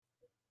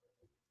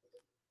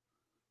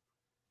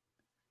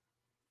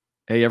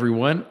Hey,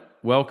 everyone.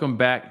 Welcome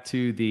back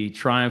to the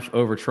Triumph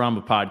Over Trauma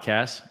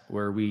podcast,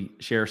 where we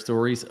share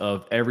stories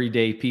of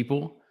everyday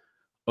people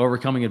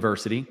overcoming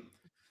adversity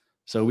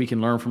so we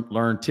can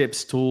learn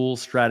tips, tools,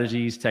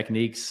 strategies,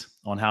 techniques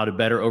on how to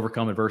better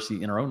overcome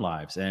adversity in our own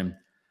lives. And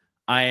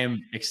I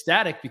am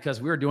ecstatic because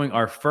we are doing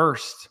our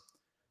first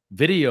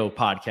video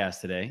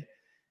podcast today.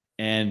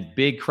 And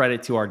big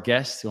credit to our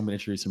guest, who I'm going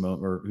to introduce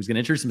who's going to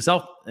introduce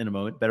himself in a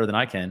moment, better than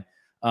I can.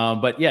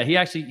 But yeah,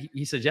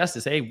 he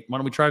suggested, hey, why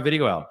don't we try a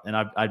video out? And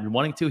I've been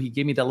wanting to. He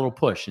gave me that little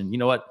push, and you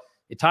know what?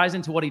 It ties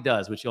into what he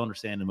does, which you'll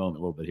understand in a moment,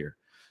 a little bit here.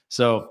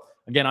 So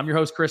again, I'm your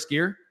host, Chris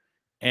Gear,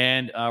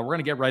 and we're going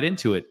to get right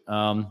into it.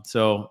 Ryan,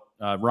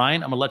 I'm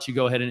going to let you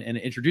go ahead and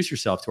introduce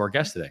yourself to our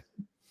guest today,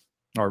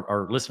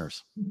 our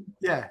listeners.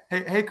 Yeah.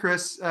 Hey,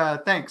 Chris.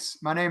 Thanks.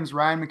 My name is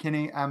Ryan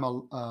McKinney. I'm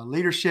a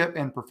leadership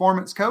and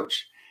performance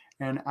coach,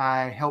 and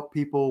I help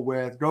people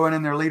with growing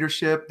in their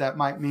leadership. That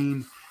might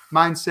mean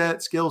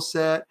mindset, skill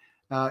set.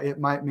 It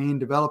might mean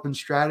developing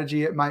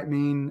strategy. It might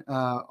mean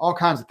all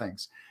kinds of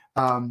things.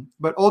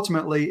 But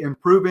ultimately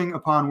improving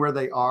upon where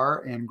they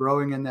are and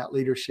growing in that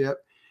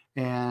leadership.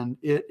 And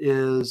it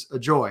is a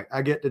joy.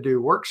 I get to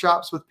do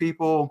workshops with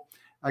people.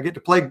 I get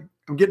to play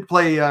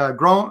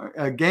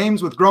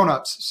games with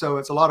grownups. So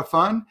it's a lot of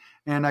fun.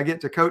 And I get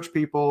to coach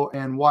people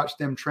and watch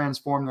them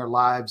transform their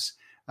lives,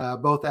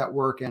 both at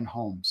work and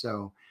home.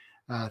 So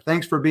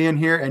thanks for being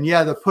here. And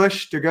yeah, the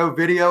push to go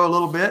video a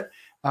little bit.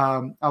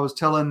 I was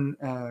telling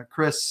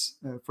Chris,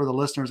 for the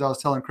listeners, I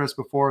was telling Chris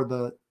before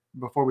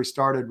we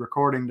started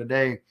recording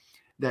today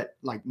that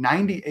like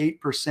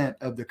 98%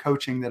 of the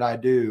coaching that I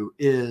do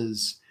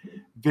is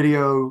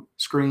video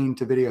screen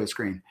to video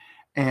screen.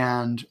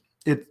 And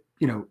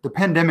the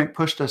pandemic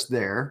pushed us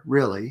there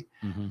really,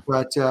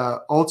 but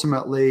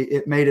ultimately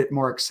it made it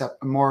more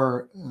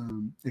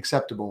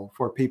acceptable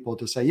for people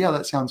to say, yeah,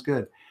 that sounds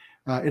good.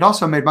 It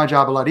also made my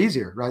job a lot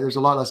easier, right? There's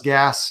a lot less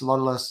gas, a lot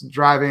less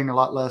driving, a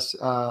lot less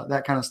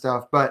that kind of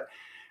stuff. But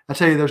I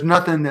tell you, there's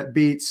nothing that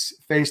beats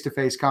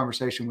face-to-face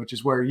conversation, which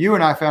is where you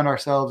and I found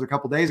ourselves a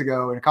couple of days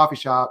ago in a coffee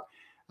shop,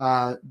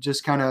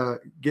 just kind of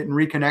getting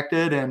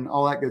reconnected and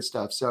all that good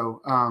stuff.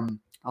 So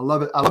I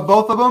love it. I love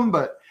both of them,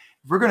 but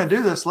if we're going to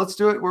do this, let's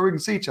do it where we can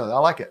see each other. I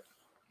like it.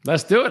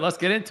 Let's do it. Let's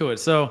get into it.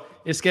 So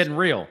it's getting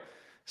real.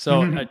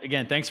 So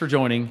again, thanks for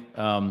joining.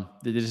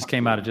 It just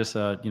came out of just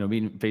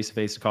meeting face to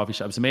face at coffee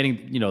shop. It's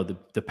amazing,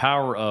 the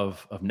power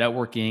of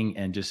networking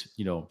and just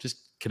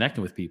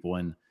connecting with people,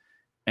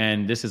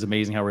 and this is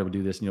amazing how we're able to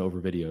do this over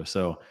video.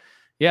 So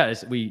yeah,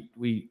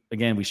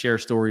 we share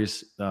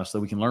stories so that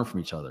we can learn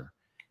from each other,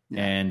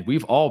 and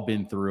we've all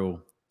been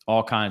through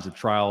all kinds of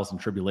trials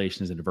and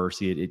tribulations and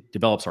adversity. It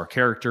develops our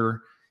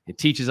character. It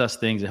teaches us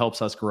things. It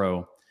helps us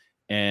grow.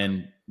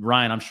 And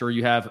Ryan, I'm sure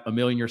you have a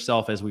million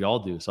yourself, as we all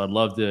do. So I'd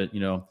love to,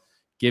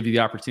 give you the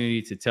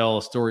opportunity to tell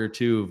a story or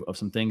two of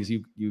some things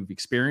you've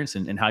experienced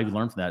and how you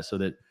learned from that, so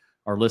that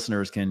our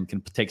listeners can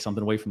take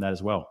something away from that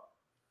as well.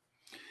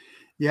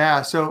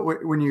 Yeah. So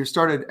when you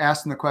started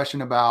asking the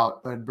question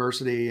about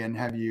adversity and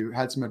have you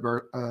had some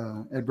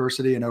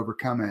adversity and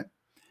overcome it,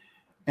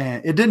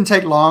 and it didn't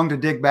take long to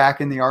dig back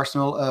in the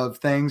arsenal of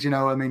things.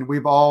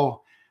 We've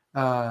all,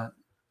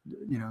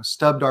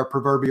 stubbed our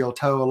proverbial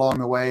toe along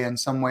the way in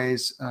some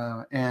ways.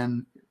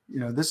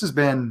 This has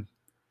been,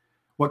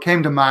 what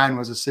came to mind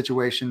was a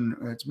situation,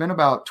 it's been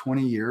about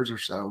 20 years or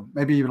so,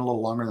 maybe even a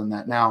little longer than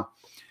that now.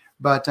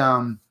 But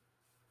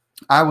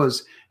I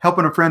was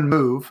helping a friend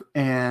move,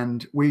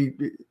 and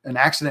an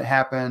accident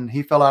happened.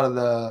 He fell out of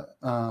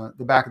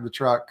the back of the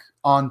truck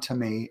onto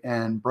me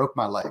and broke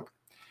my leg.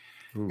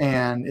 Ooh.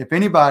 And if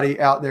anybody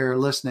out there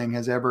listening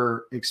has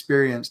ever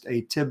experienced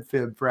a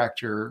tib-fib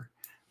fracture,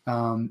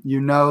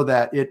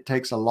 that it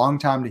takes a long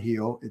time to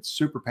heal. It's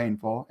super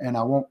painful, and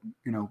I won't,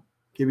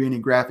 give you any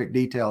graphic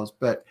details,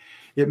 but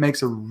it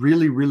makes a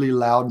really, really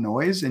loud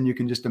noise, and you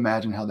can just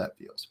imagine how that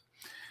feels.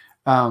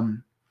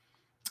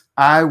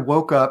 I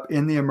woke up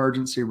in the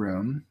emergency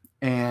room,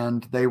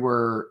 and they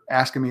were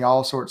asking me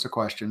all sorts of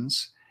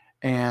questions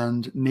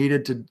and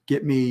needed to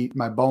get me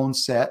my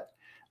bones set,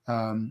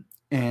 and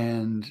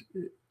a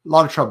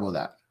lot of trouble with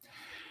that.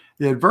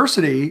 The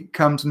adversity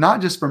comes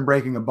not just from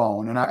breaking a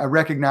bone. And I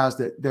recognize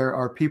that there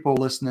are people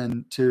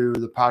listening to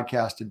the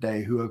podcast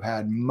today who have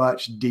had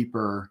much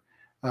deeper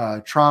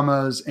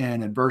traumas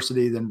and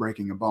adversity than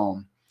breaking a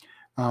bone.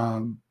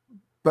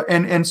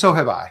 But so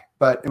have I.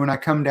 But when I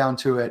come down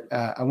to it,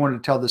 I wanted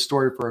to tell this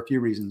story for a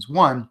few reasons.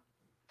 One,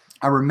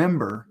 I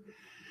remember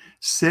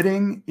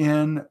sitting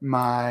in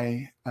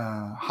my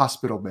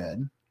hospital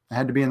bed. I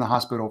had to be in the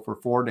hospital for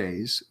 4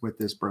 days with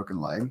this broken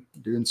leg,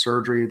 doing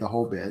surgery, the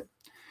whole bit.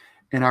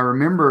 And I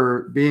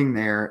remember being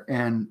there,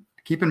 and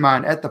keep in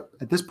mind at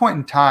this point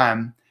in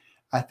time,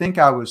 I think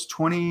I was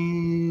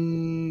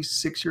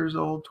 26 years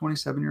old,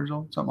 27 years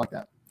old, something like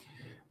that.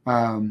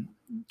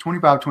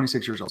 25,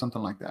 26 years old,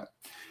 something like that.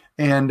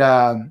 And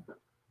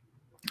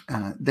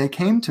they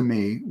came to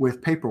me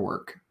with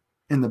paperwork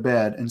in the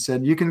bed and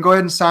said, you can go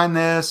ahead and sign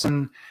this.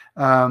 And,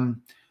 and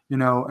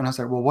I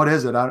said, well, what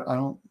is it? I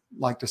don't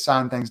like to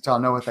sign things until I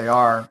know what they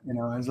are. You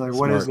know, I was like,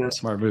 what is this?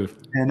 Smart move.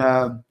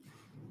 And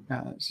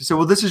she said,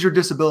 well, this is your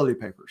disability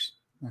papers.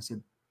 I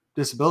said,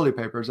 disability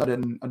papers? I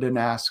didn't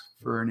ask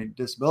for any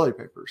disability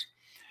papers.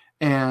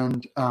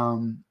 And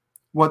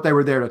what they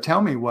were there to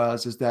tell me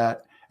is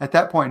that at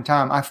that point in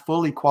time, I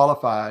fully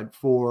qualified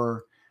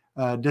for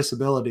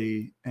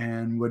disability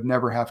and would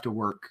never have to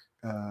work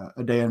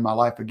a day in my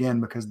life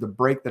again, because the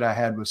break that I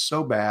had was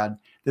so bad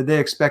that they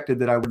expected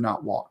that I would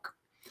not walk.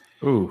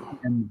 Ooh.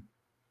 And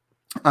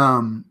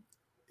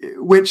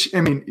which,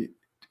 I mean,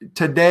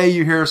 today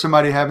you hear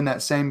somebody having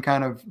that same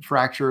kind of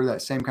fracture,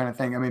 that same kind of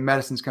thing. I mean,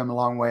 medicine's come a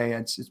long way.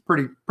 It's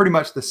pretty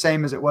much the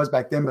same as it was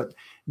back then, but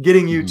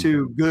getting you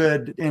to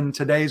good in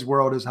today's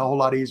world is a whole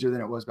lot easier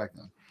than it was back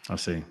then. I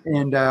see.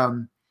 And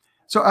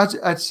so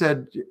I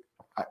said,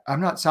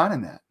 I'm not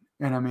signing that.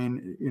 And I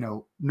mean, you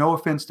know, no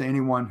offense to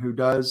anyone who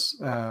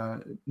does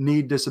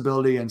need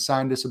disability and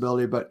sign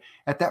disability, but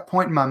at that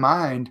point in my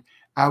mind,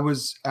 I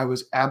was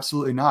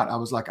absolutely not. I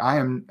was like,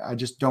 I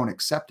just don't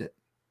accept it.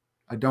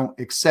 I don't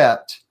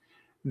accept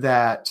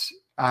that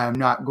I'm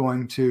not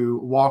going to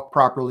walk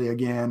properly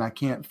again. I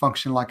can't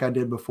function like I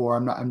did before.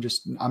 I'm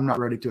not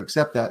ready to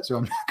accept that. So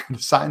I'm not going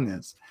to sign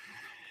this.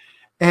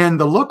 And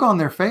the look on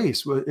their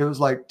face was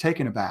like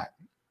taken aback.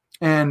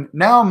 And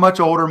now I'm much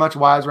older, much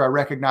wiser. I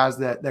recognize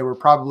that they were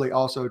probably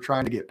also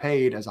trying to get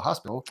paid as a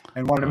hospital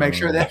and wanted to make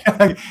sure that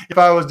if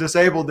I was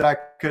disabled, that I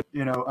could,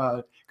 you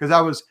know, because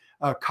I was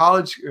a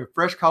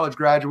fresh college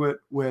graduate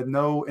with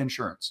no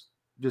insurance,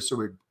 just so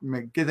we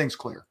get things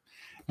clear.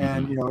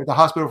 And, you know, at the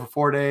hospital for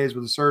 4 days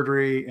with the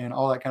surgery and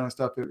all that kind of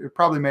stuff, it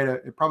probably made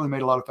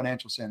a lot of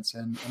financial sense.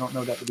 And I don't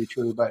know that to be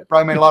true, but it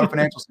probably made a lot of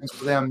financial sense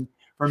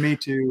for me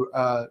to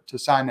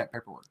sign that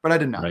paperwork, but I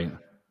did not. Right.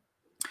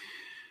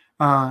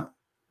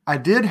 I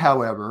did,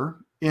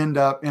 however, end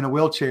up in a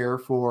wheelchair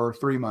for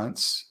 3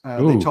 months.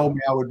 They told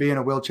me I would be in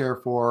a wheelchair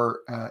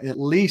for at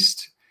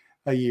least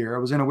a year. I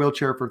was in a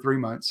wheelchair for 3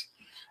 months.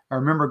 I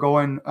remember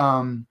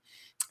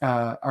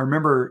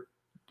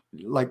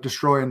like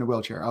destroying the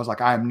wheelchair. I was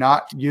like, I am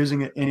not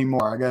using it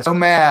anymore. I got so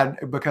mad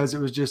because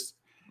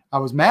I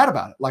was mad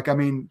about it. Like, I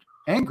mean,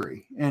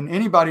 angry. And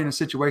anybody in a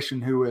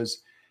situation who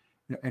is,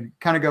 and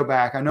kind of go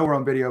back, I know we're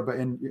on video, but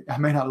I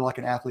may not look like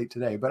an athlete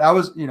today, but I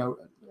was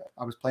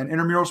playing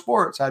intramural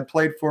sports. I'd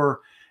played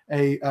for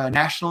a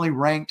nationally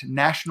ranked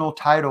national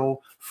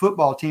title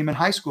football team in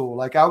high school.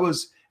 Like, I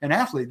was an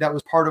athlete. That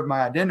was part of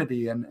my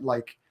identity. And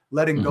like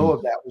letting go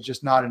of that was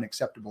just not an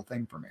acceptable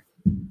thing for me.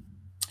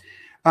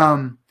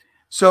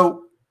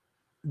 So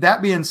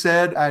that being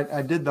said,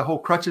 I did the whole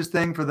crutches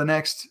thing for the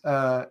next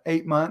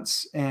 8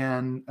 months,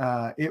 and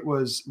it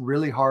was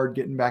really hard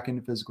getting back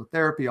into physical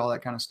therapy, all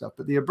that kind of stuff.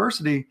 But the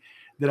adversity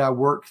that I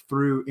worked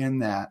through in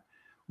that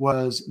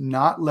was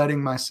not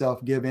letting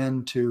myself give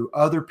in to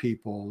other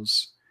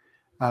people's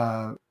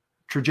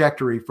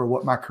trajectory for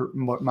what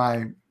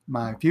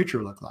my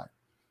future looked like.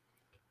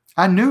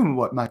 I knew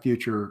what my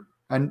future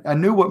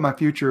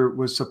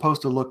was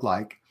supposed to look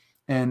like.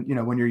 And, you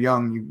know, when you're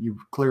young, you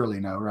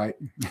clearly know, right?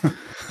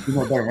 You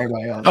know better than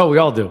everybody else. Oh, we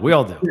all do.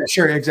 Yeah,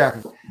 sure.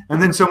 Exactly.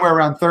 And then somewhere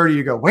around 30,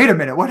 you go, wait a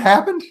minute, what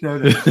happened?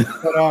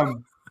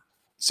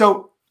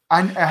 So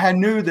I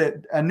knew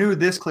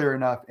this clear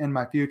enough in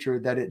my future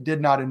that it did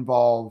not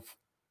involve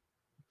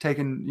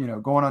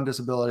going on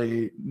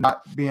disability,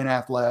 not being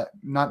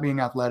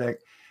athletic.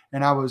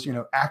 And I was,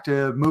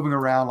 active, moving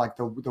around. Like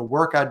the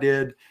work I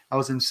did, I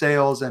was in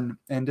sales and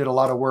did a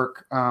lot of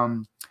work,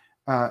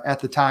 at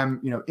the time,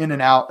 in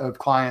and out of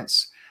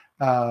clients,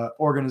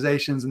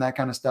 organizations and that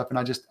kind of stuff. And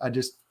I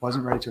just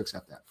wasn't ready to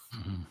accept that.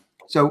 Mm-hmm.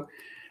 So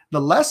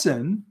the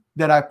lesson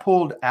that I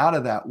pulled out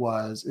of that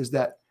is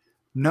that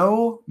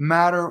no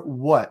matter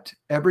what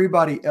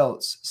everybody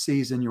else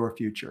sees in your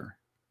future,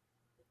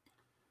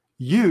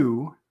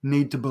 you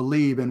need to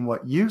believe in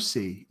what you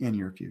see in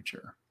your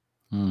future.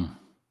 Mm.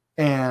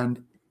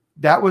 And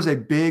that was a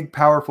big,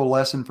 powerful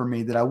lesson for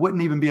me that I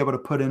wouldn't even be able to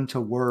put into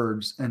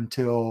words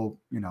until,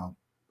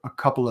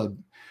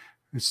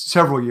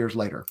 several years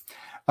later.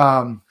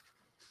 And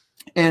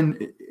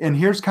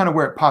here's kind of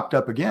where it popped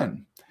up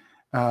again.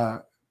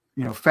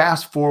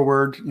 Fast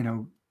forward,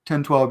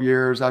 10, 12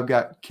 years, I've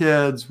got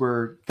kids.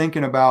 We're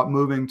thinking about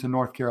moving to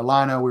North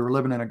Carolina. We were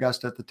living in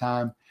Augusta at the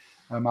time.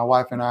 My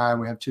wife and I,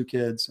 we have 2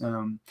 kids.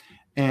 And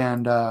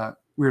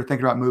we were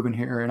thinking about moving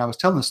here. And I was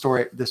telling the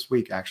story this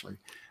week, actually.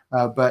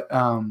 But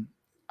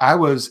I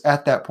was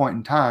at that point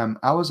in time,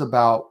 I was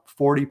about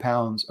 40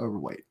 pounds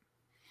overweight.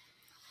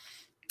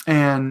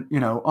 And,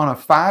 on a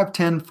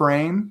 5'10"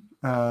 frame,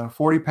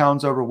 40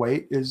 pounds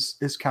overweight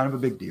is kind of a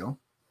big deal.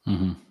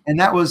 Mm-hmm. And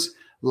that was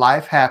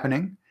life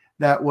happening.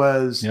 That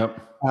was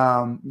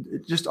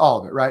just all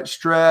of it, right?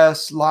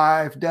 Stress,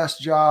 life, desk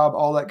job,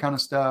 all that kind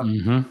of stuff.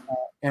 Mm-hmm.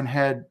 And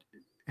had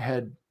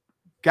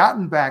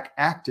gotten back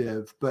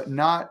active, but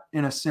not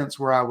in a sense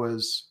where I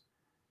was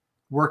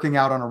working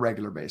out on a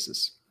regular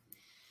basis.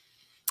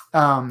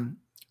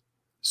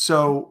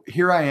 So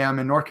here I am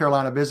in North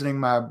Carolina visiting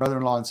my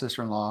brother-in-law and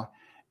sister-in-law.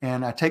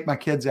 And I take my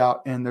kids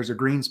out, and there's a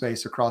green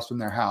space across from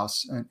their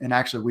house. And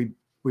actually,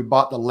 we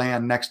bought the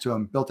land next to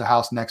them, built a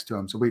house next to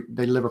them. So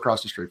they live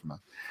across the street from us.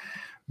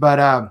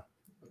 But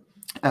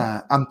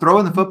I'm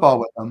throwing the football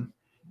with them,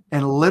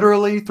 and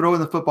literally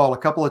throwing the football a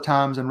couple of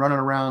times and running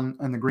around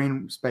in the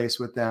green space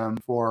with them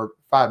for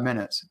 5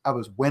 minutes. I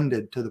was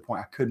winded to the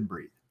point I couldn't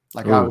breathe.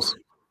 Like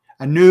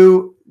I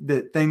knew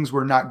that things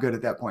were not good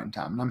at that point in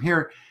time. And I'm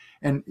here,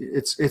 and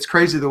it's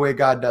crazy the way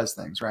God does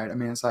things, right? I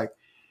mean, it's like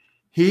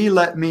he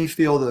let me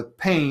feel the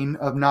pain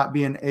of not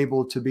being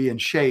able to be in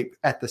shape.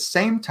 At the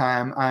same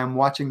time, I am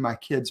watching my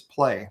kids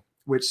play,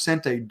 which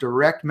sent a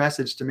direct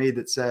message to me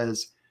that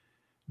says,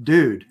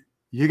 dude,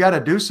 you got to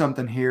do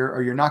something here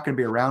or you're not going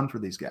to be around for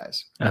these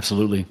guys.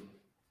 Absolutely.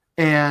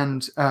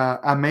 And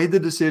I made the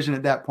decision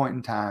at that point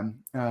in time.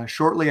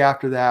 Shortly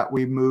after that,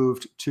 we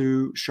moved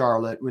to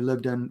Charlotte. We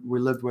lived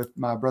with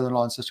my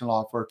brother-in-law and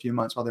sister-in-law for a few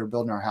months while they were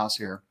building our house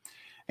here.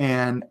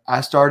 And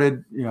I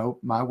started,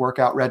 my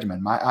workout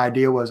regimen. My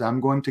idea was I'm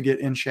going to get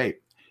in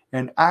shape.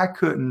 And I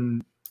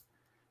couldn't,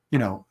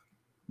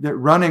 that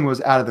running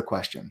was out of the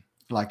question.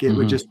 Like it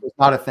was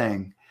not a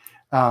thing.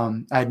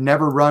 I'd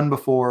never run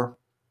before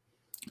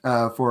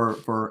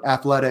for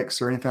athletics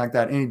or anything like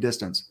that, any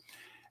distance.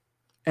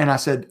 And I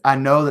said, I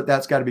know that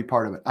that's got to be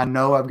part of it. I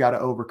know I've got to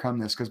overcome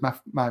this because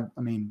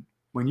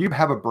when you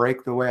have a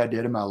break the way I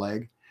did in my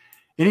leg,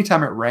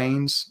 anytime it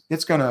rains,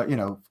 it's going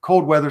to,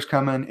 cold weather's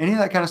coming, any of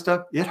that kind of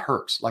stuff, it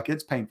hurts. Like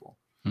it's painful.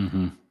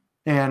 Mm-hmm.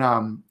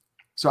 And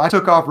so I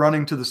took off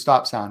running to the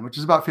stop sign, which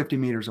is about 50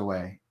 meters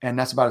away. And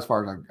that's about as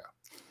far as I could go.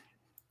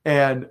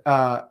 And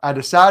I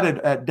decided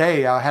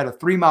I had a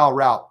 3-mile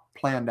route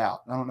planned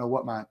out. I don't know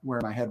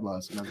where my head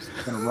was, and I was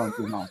going to run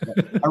 3 miles.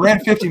 But I ran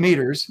 50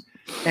 meters,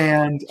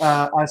 and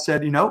I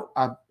said, my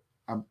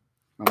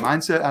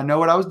mindset, I know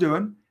what I was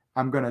doing.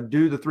 I'm going to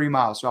do the 3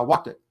 miles. So I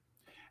walked it.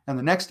 And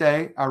the next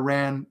day I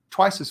ran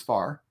twice as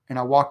far, and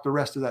I walked the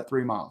rest of that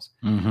 3 miles.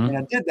 Mm-hmm. And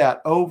I did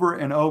that over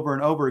and over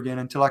and over again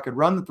until I could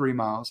run the 3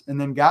 miles, and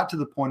then got to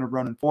the point of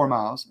running 4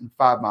 miles and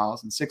 5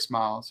 miles and 6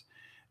 miles.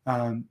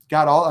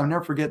 I'll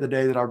never forget the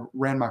day that I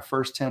ran my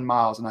first 10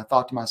 miles. And I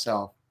thought to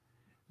myself,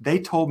 they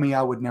told me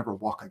I would never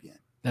walk again.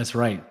 That's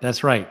right.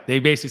 That's right. They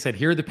basically said,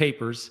 here are the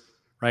papers,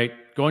 right?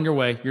 Go on your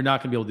way. You're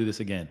not going to be able to do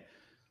this again.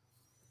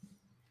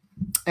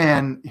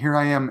 And here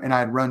I am, and I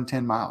had run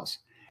 10 miles.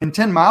 And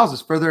 10 miles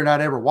is further than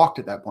I'd ever walked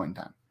at that point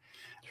in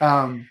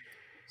time.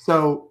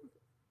 So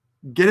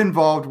get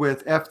involved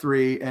with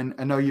F3. And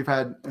I know you've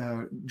had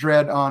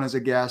Dredd on as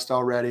a guest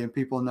already, and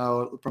people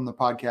know from the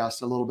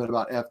podcast a little bit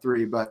about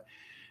F3, but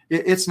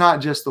it's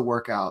not just the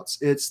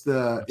workouts. It's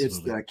the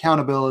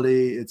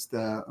accountability. It's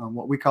the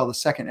what we call the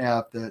second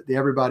F, the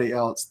everybody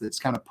else that's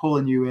kind of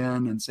pulling you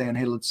in and saying,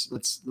 hey,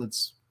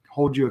 let's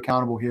hold you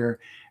accountable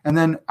here. And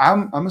then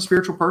I'm a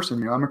spiritual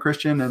person. I'm a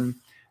Christian, and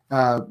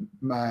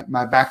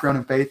my background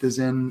in faith is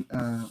in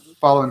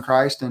following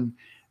Christ, and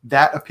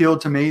that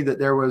appealed to me. That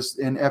there was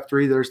in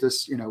F3, there's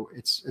this,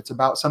 it's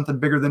about something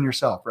bigger than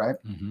yourself, right?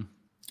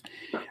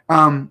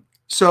 Mm-hmm.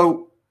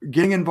 So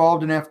getting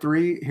involved in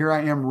F3, here I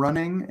am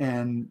running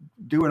and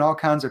doing all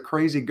kinds of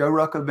crazy Go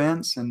Ruck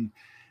events, and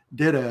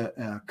did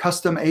a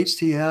custom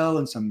HTL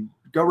and some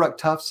Go Ruck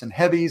toughs and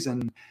heavies,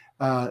 and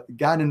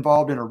got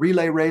involved in a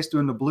relay race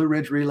doing the Blue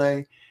Ridge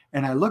Relay.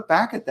 And I look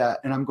back at that,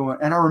 and I'm going,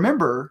 and I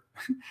remember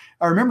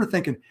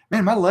thinking,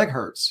 man, my leg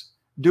hurts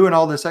doing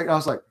all this. I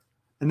was like,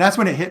 and that's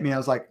when it hit me. I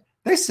was like,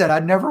 they said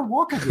I'd never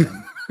walk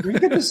again.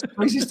 Look at this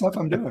crazy stuff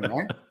I'm doing,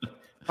 right?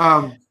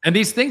 And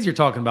these things you're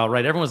talking about,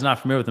 right? Everyone's not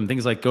familiar with them.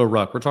 Things like Go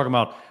Ruck. We're talking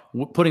about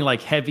putting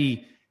like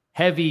heavy,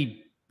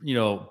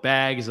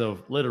 bags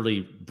of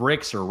literally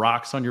bricks or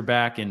rocks on your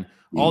back, and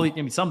all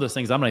some of those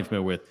things I'm not even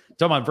familiar with.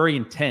 Talking about very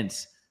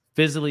intense,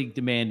 physically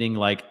demanding,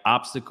 like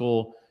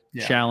obstacle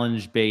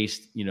challenge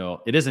based.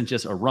 It isn't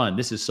just a run.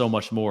 This is so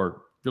much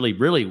more really,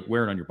 really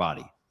wearing on your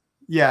body.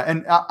 Yeah,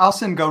 and I'll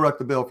send Go Ruck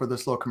the bill for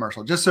this little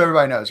commercial, just so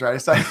everybody knows, right?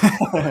 It's like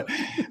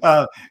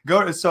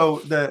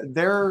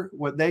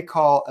what they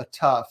call a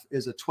tough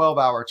is a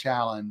 12-hour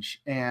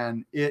challenge,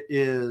 and it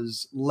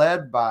is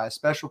led by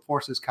Special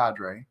Forces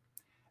cadre,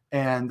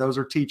 and those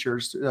are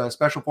teachers,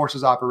 Special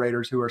Forces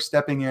operators who are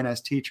stepping in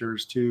as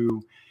teachers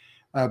to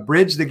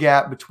bridge the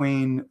gap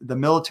between the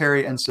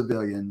military and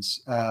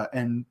civilians,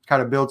 and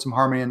kind of build some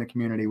harmony in the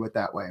community with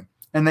that way.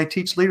 And they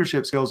teach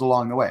leadership skills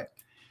along the way.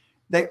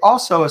 They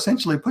also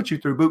essentially put you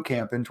through boot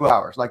camp in 12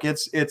 hours. Like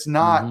it's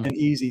not an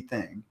easy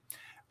thing,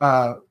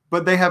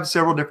 but they have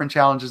several different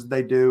challenges that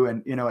they do.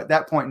 And, at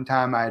that point in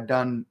time, I had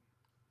done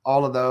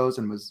all of those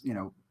and was,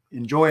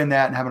 enjoying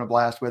that and having a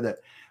blast with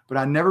it. But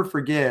I never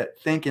forget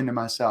thinking to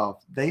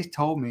myself, they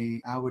told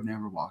me I would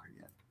never walk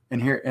again.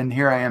 And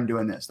here I am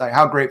doing this. Like,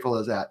 how grateful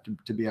is that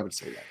to be able to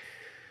say that?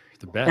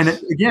 The best.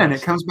 And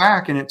it comes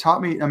back, and it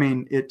taught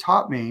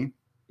me,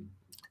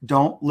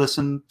 don't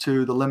listen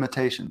to the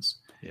limitations.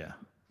 Yeah.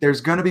 There's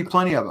going to be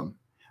plenty of them.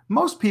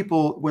 Most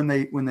people, when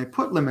they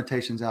put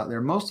limitations out there,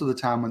 most of the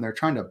time when they're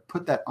trying to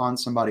put that on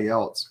somebody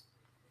else,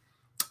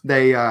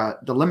 the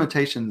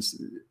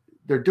limitations,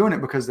 they're doing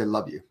it because they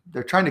love you.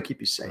 They're trying to keep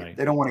you safe. Right.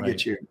 They don't want to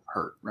get you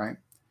hurt, right?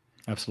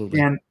 Absolutely.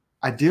 And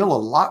I deal a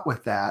lot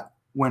with that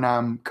when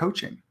I'm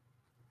coaching.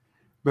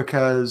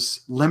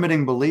 because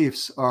limiting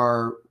beliefs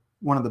are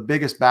one of the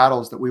biggest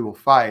battles that we will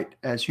fight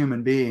as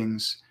human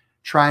beings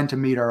trying to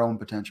meet our own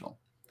potential.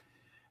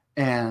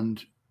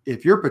 And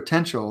if your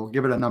potential,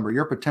 give it a number,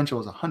 your potential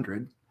is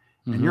 100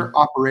 and you're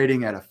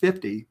operating at a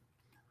 50,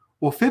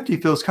 well, 50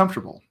 feels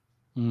comfortable.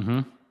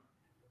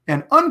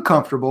 And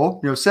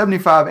uncomfortable,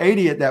 75,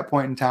 80 at that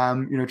point in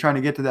time, trying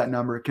to get to that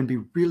number, it can be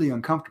really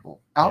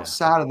uncomfortable.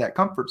 Outside of that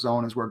comfort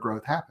zone is where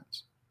growth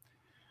happens.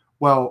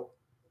 Well,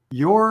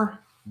 your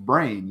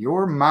brain,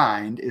 your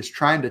mind is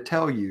trying to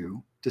tell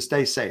you to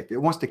stay safe. It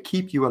wants to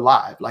keep you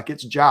alive, like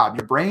its job.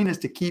 Your brain is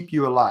to keep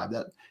you alive.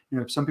 That,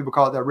 some people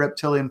call it that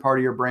reptilian part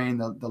of your brain,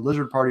 the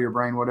lizard part of your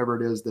brain,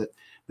 whatever it is that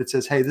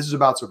says, hey, this is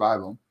about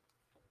survival.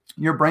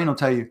 Your brain will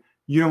tell you,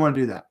 you don't want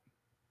to do that.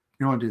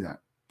 You don't want to do that.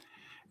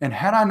 And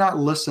had I not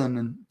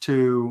listened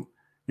to,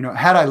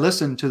 had I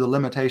listened to the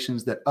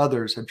limitations that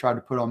others had tried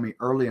to put on me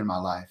early in my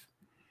life,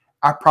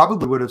 I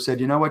probably would have said,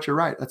 you know what, you're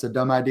right. That's a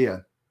dumb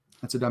idea.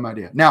 That's a dumb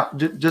idea. Now,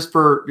 just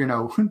for,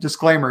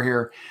 disclaimer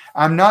here,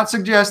 I'm not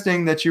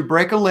suggesting that you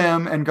break a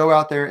limb and go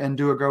out there and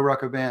do a Go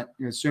Ruck event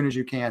as soon as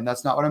you can.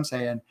 That's not what I'm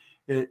saying.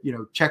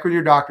 Check with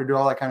your doctor, do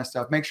all that kind of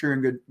stuff. Make sure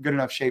you're in good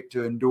enough shape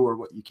to endure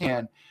what you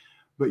can.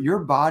 But your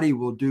body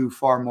will do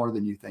far more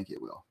than you think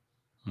it will.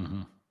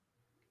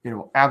 It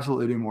will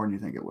absolutely do more than you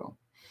think it will.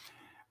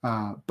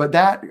 But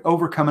that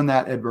overcoming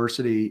that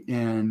adversity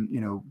and,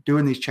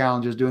 doing these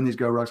challenges, doing these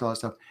Go Rucks, all that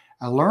stuff,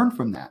 I learned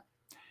from that.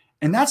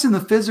 And that's in the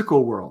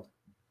physical world,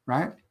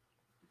 right?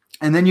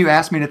 And then you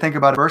asked me to think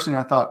about adversity. And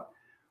I thought,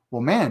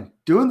 well, man,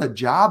 doing the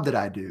job that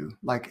I do,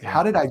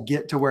 how did I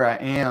get to where I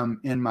am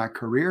in my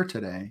career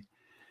today?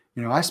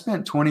 I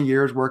spent 20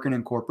 years working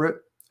in corporate.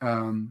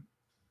 I'll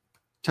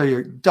tell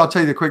you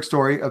the quick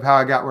story of how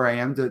I got where I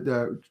am.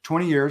 The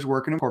 20 years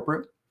working in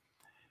corporate.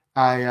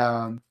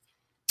 I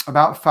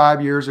about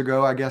 5 years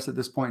ago, I guess at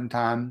this point in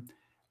time,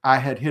 I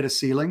had hit a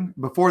ceiling.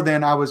 Before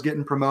then, I was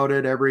getting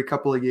promoted every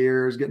couple of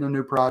years, getting a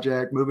new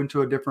project, moving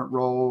to a different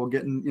role,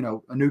 getting,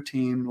 a new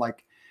team.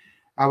 Like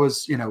I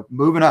was,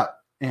 moving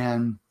up,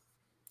 and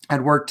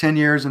I'd worked 10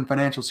 years in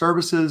financial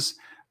services.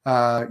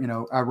 I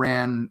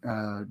ran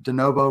de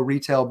novo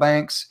retail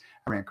banks.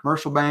 I ran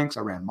commercial banks.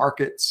 I ran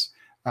markets.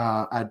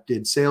 I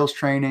did sales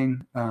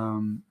training.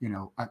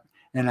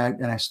 And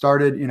I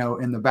started,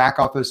 in the back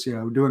office,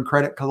 doing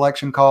credit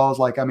collection calls.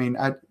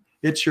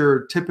 It's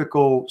your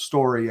typical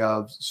story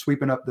of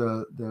sweeping up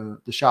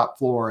the shop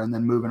floor and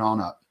then moving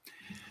on up.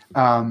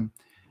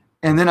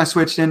 And then I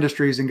switched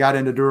industries and got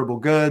into durable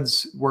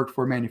goods, worked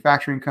for a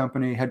manufacturing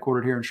company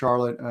headquartered here in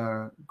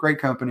Charlotte, great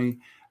company.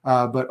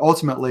 But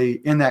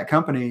ultimately in that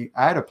company,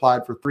 I had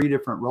applied for 3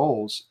 different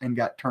roles and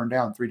got turned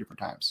down 3 different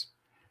times.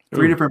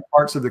 3 different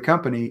parts of the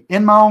company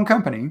in my own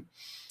company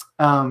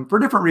for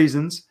different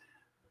reasons.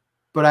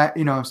 But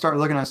I started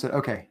looking, I said,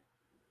 okay,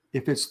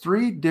 if it's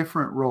 3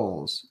 different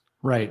roles,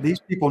 right? These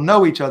people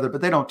know each other,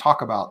 but they don't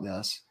talk about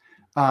this.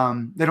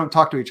 They don't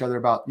talk to each other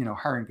about,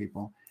 hiring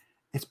people.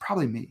 It's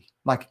probably me.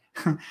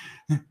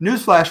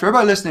 Newsflash for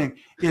everybody listening.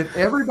 If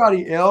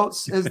everybody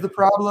else is the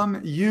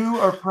problem, you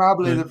are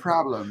probably the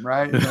problem,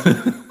 right?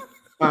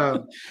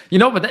 But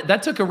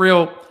that took a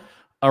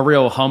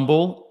real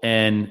humble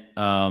and,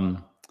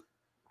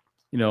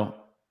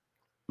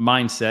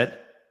 mindset,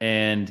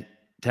 and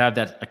to have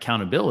that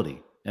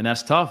accountability. And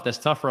that's tough. That's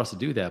tough for us to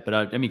do that.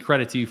 But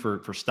credit to you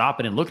for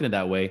stopping and looking at it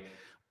that way.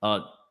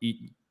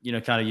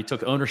 You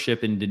took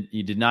ownership and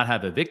you did not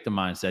have a victim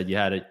mindset. You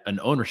had an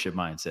ownership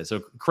mindset.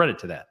 So credit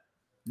to that.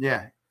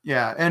 Yeah.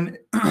 Yeah. And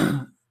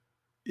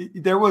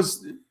there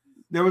was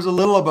a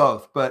little of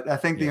both, but I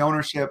think the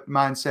ownership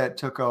mindset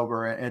took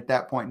over at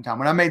that point in time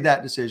when I made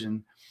that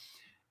decision.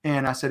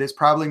 And I said, it's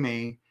probably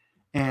me.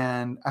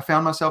 And I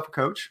found myself a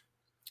coach,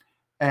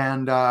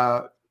 and,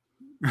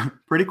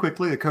 pretty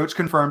quickly, the coach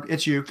confirmed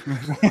it's you.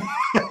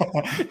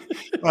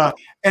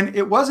 And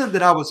it wasn't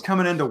that I was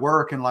coming into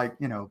work and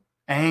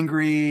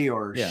angry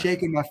or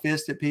shaking my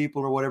fist at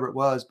people or whatever it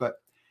was, but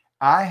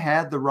I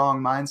had the wrong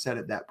mindset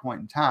at that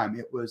point in time.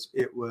 It was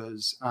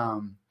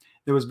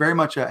there was very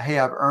much a, hey,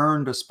 I've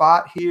earned a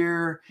spot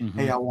here.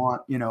 Hey, I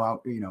want,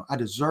 I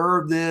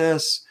deserve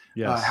this.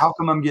 Yes. How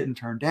come I'm getting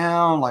turned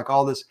down?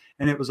 All this.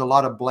 And it was a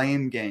lot of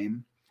blame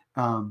game.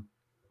 And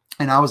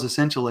I was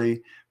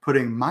essentially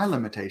putting my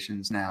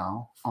limitations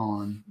now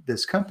on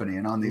this company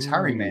and on these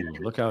hiring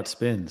managers. Look how it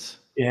spins.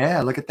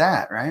 Yeah, look at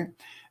that, right?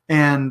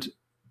 And,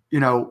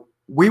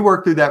 we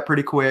worked through that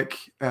pretty quick,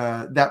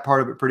 that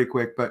part of it pretty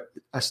quick, but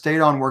I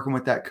stayed on working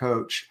with that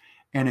coach.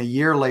 And a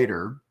year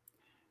later,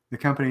 the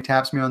company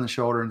taps me on the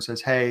shoulder and says,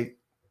 hey,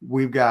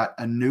 we've got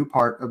a new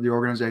part of the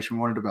organization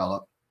we want to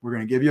develop. We're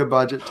going to give you a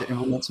budget to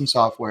implement some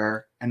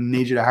software and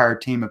need you to hire a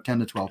team of 10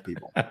 to 12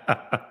 people.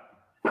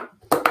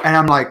 And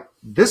I'm like,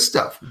 this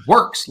stuff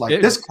works.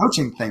 This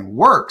coaching thing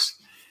works.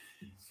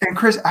 And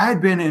Chris, I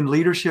had been in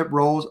leadership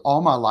roles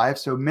all my life.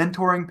 So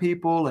mentoring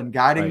people and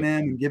guiding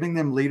them and giving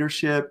them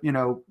leadership,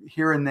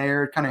 here and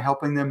there, kind of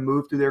helping them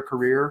move through their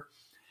career.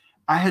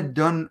 I had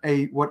done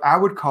what I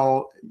would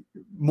call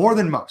more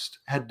than most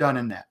had done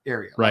in that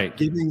area,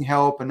 giving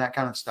help and that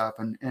kind of stuff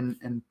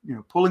and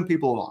pulling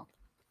people along.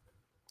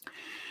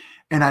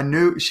 And I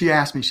knew, she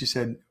asked me, she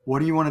said, what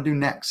do you want to do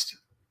next?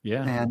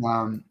 Yeah.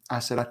 And I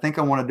said, I think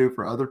I want to do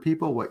for other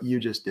people what you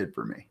just did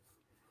for me.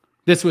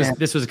 This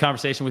was a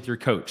conversation with your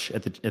coach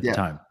at the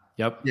time.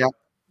 Yep. Yep.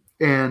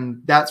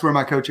 And that's where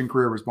my coaching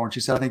career was born. She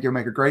said, I think you'll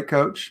make a great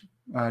coach.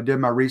 Did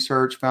my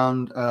research,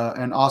 found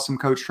an awesome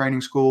coach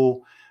training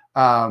school.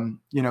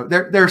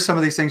 There's some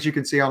of these things you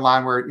can see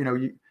online where,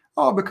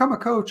 become a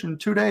coach in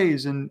 2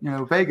 days in,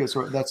 Vegas,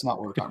 or that's not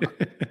what we're talking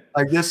about.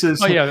 Like this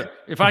is. Oh yeah.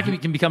 If I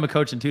can become a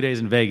coach in 2 days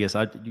in Vegas,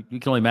 you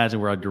can only imagine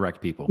where I'd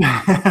direct people.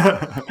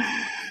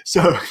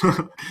 So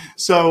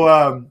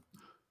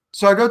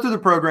I go through the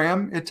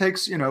program. It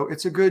takes,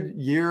 it's a good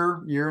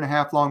year and a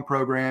half long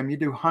program. You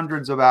do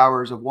hundreds of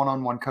hours of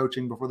one-on-one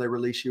coaching before they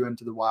release you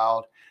into the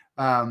wild.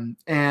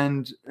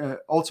 And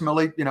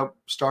ultimately,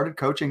 started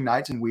coaching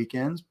nights and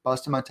weekends,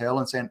 busting my tail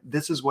and saying,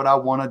 this is what I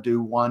want to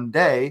do one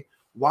day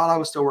while I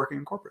was still working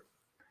in corporate.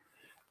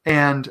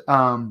 And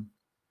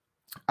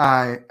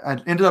I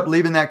ended up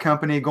leaving that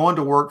company, going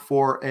to work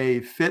for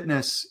a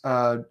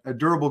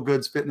durable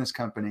goods fitness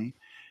company.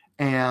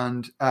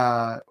 And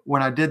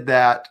when I did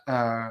that,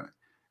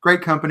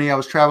 great company, I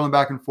was traveling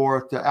back and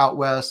forth to out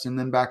west and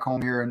then back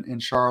home here in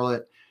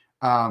Charlotte.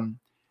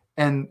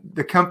 And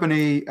the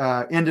company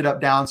ended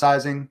up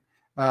downsizing,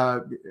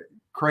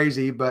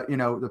 crazy, but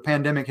the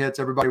pandemic hits,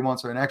 everybody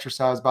wants an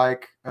exercise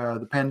bike.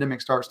 The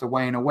pandemic starts to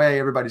wane away.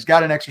 Everybody's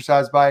got an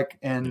exercise bike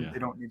and they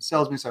don't need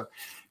salesmen. So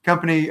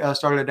company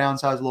started to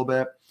downsize a little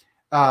bit.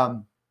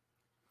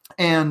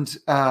 And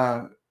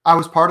I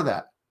was part of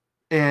that.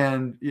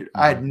 And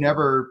I had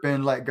never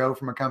been let go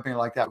from a company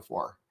like that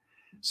before.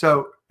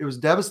 So it was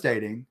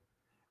devastating.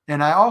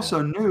 And I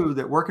also knew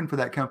that working for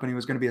that company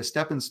was going to be a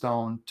stepping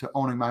stone to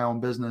owning my own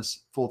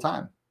business full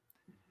time.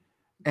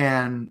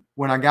 And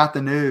when I got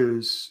the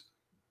news,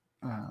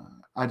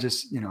 I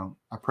just,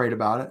 I prayed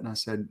about it and I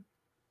said,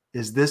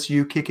 is this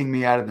you kicking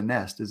me out of the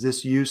nest? Is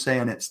this you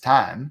saying it's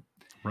time?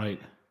 Right.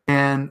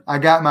 And I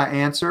got my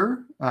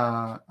answer.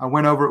 I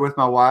went over it with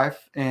my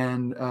wife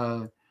and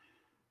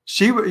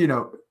she,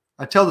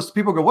 I tell this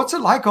people, go, what's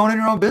it like owning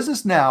your own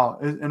business now?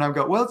 And I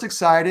go, well, it's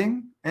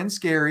exciting and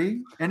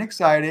scary and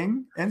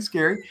exciting and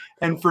scary.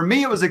 And for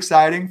me, it was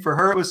exciting. For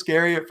her, it was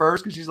scary at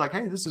first because she's like,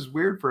 hey, this is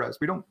weird for us.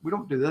 We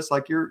don't do this.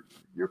 Like you're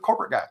a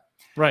corporate guy.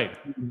 Right.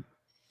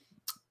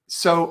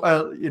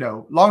 So,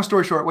 long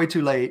story short, way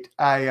too late.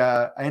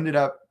 I ended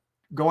up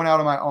going out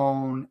on my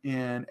own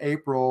in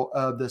April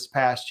of this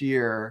past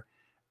year,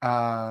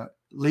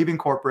 leaving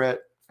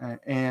corporate.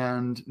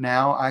 And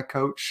now I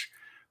coach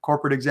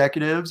corporate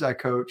executives. I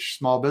coach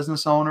small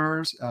business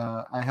owners.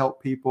 I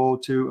help people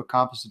to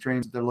accomplish the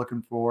dreams that they're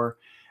looking for.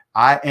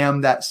 I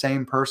am that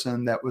same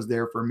person that was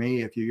there for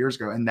me a few years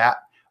ago, and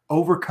that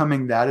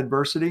overcoming that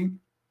adversity.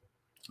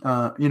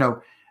 I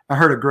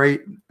heard a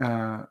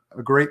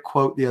great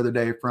quote the other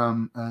day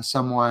from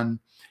someone,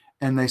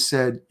 and they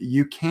said,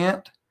 "You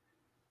can't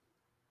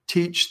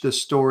teach the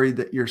story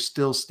that you're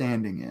still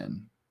standing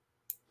in.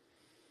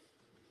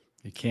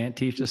 You can't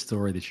teach a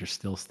story that you're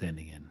still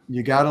standing in.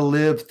 You got to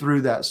live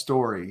through that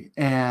story."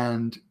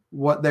 And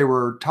what they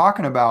were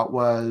talking about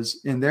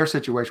was, in their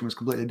situation, was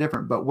completely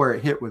different. But where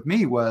it hit with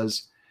me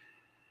was,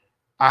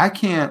 I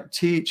can't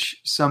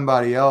teach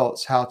somebody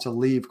else how to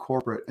leave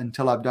corporate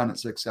until I've done it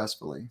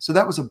successfully. So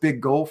that was a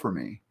big goal for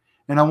me.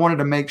 And I wanted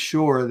to make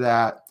sure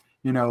that,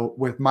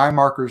 with my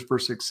markers for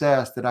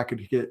success, that I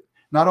could get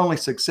not only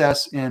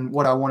success in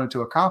what I wanted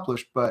to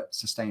accomplish, but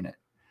sustain it.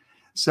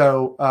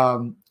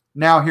 So,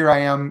 now here I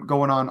am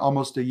going on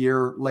almost a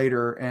year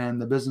later,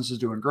 and the business is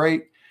doing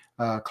great.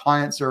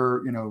 Clients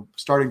are,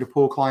 starting to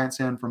pull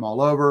clients in from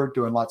all over,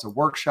 doing lots of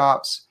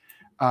workshops.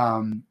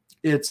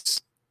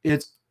 It's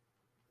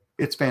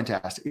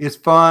fantastic. It's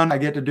fun. I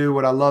get to do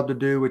what I love to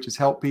do, which is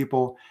help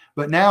people.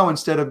 But now,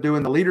 instead of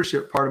doing the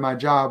leadership part of my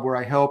job where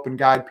I help and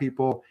guide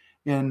people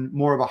in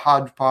more of a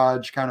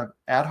hodgepodge kind of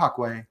ad hoc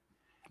way,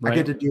 right, I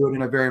get to do it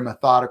in a very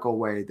methodical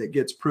way that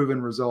gets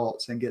proven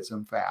results and gets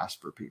them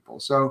fast for people.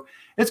 So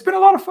it's been a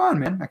lot of fun,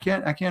 man. I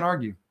can't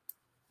argue.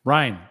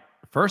 Ryan,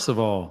 first of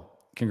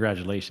all,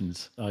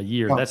 congratulations. A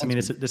year.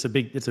 It's a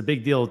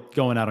big deal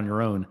going out on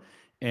your own.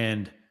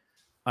 And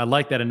I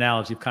like that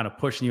analogy of kind of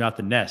pushing you out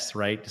the nest,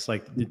 right? Just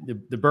like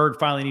the bird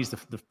finally needs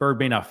the bird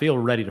may not feel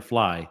ready to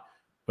fly,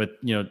 but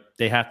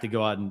they have to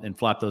go out and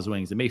flap those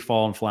wings. It may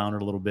fall and flounder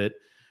a little bit,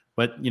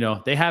 but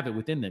they have it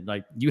within them.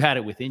 Like you had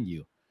it within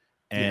you.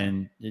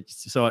 And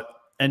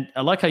and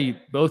I like how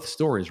both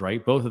stories,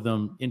 right? Both of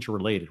them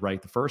interrelated,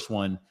 right? The first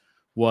one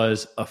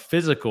was a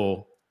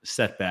physical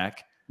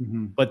setback,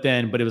 but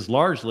it was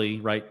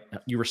largely, right,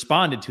 you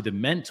responded to the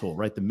mental,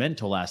 right? The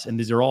mental aspect, and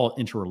these are all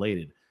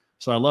interrelated.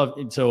 So I love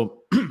it.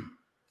 So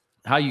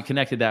how you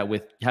connected that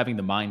with having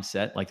the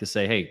mindset, like to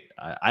say, hey,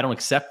 I don't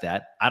accept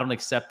that. I don't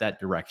accept that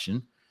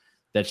direction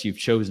that you've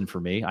chosen for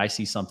me. I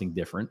see something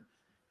different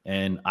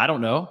and I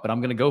don't know, but I'm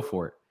going to go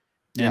for it.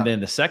 Yeah. And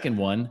then the second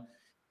one,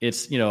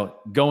 it's,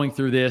 going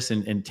through this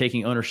and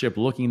taking ownership,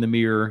 looking in the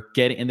mirror,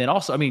 and then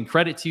also,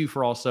 credit to you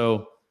for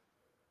also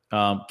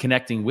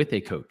connecting with a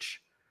coach,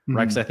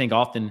 right? Because I think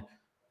often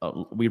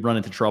we run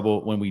into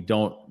trouble when we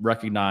don't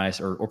recognize,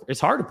 or it's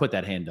hard to put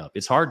that hand up.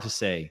 It's hard to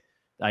say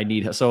I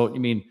need. So, I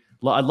mean,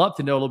 I'd love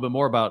to know a little bit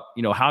more about,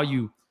 how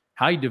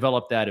you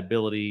develop that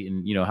ability,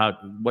 and,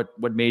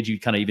 what made you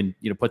kind of even,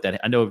 put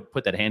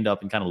that hand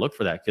up and kind of look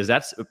for that. Cause I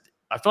feel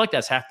like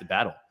that's half the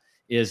battle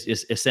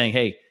is saying,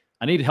 hey,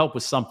 I need help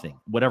with something,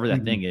 whatever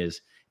that thing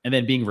is. And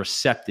then being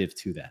receptive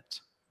to that.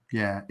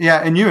 Yeah.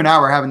 Yeah. And you and I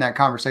were having that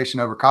conversation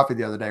over coffee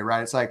the other day,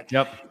 right? It's like,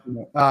 yep.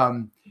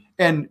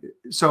 And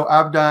so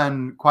I've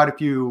done quite a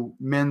few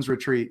men's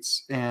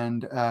retreats,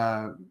 and,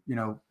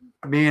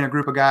 me and a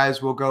group of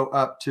guys will go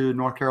up to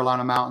North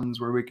Carolina mountains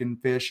where we can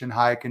fish and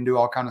hike and do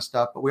all kind of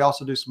stuff. But we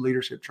also do some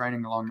leadership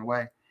training along the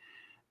way.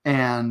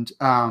 And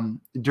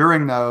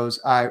during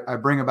those, I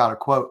bring about a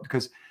quote,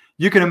 because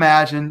you can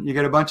imagine you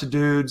get a bunch of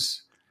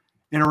dudes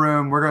in a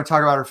room. We're going to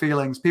talk about our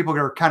feelings. People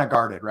are kind of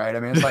guarded, right?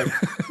 I mean, it's like,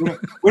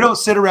 we don't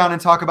sit around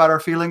and talk about our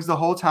feelings the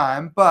whole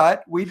time,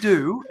 but we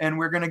do. And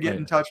we're going to get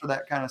in touch with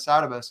that kind of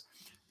side of us.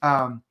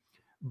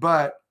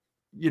 But,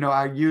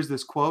 I use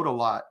this quote a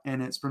lot,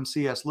 and it's from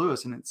C.S.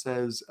 Lewis, and it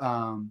says,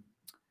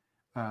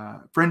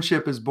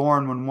 friendship is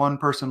born when one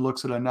person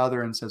looks at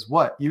another and says,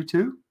 "What, you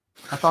too?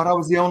 I thought I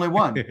was the only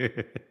one."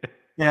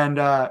 And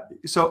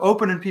so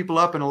opening people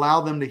up and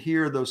allow them to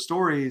hear those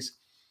stories,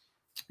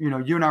 you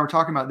and I were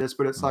talking about this,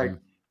 but it's like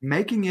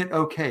making it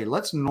okay.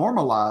 Let's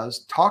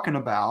normalize talking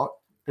about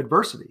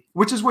adversity,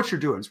 which is what you're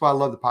doing. That's why I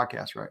love the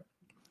podcast, right?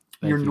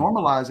 You're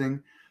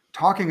normalizing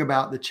talking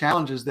about the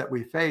challenges that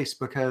we face,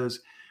 because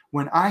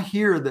when I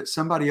hear that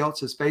somebody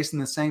else is facing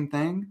the same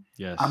thing,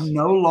 I'm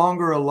no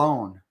longer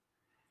alone.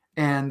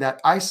 And that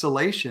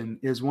isolation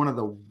is one of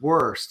the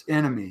worst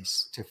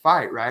enemies to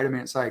fight, right? I mean,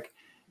 it's like,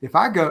 if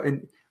I go,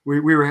 and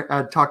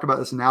I talked about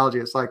this analogy.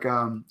 It's like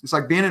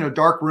being in a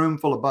dark room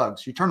full of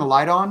bugs. You turn the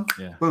light on,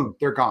 boom,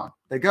 they're gone.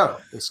 They go,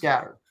 they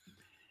scatter.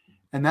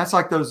 And that's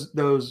like those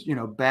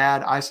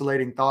bad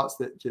isolating thoughts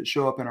that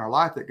show up in our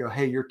life that go,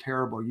 "Hey, you're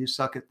terrible. You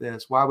suck at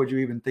this. Why would you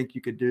even think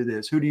you could do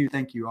this? Who do you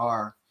think you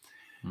are?"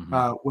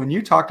 When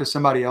you talk to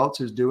somebody else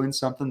who's doing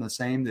something the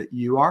same that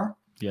you are,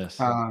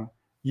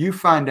 you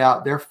find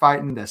out they're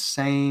fighting the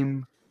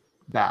same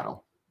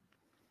battle.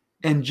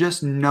 And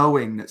just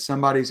knowing that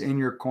somebody's in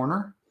your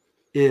corner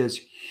is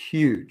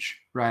huge,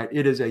 right?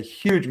 It is a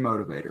huge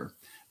motivator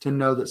to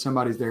know that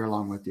somebody's there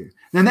along with you.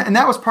 And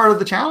that was part of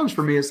the challenge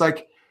for me. It's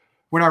like,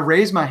 when I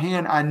raised my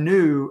hand, I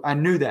knew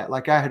that,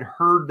 like, I had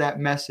heard that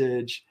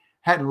message,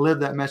 hadn't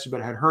lived that message,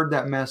 but I had heard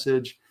that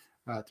message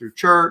through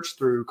church,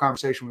 through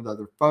conversation with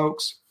other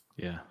folks.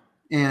 Yeah.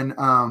 And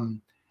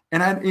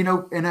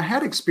I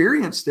had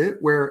experienced it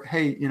where,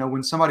 hey,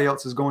 when somebody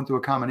else is going through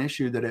a common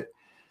issue, that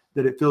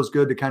it feels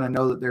good to kind of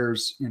know that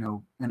there's,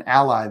 an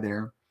ally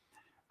there.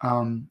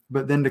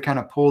 But then to kind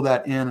of pull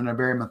that in a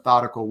very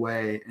methodical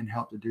way and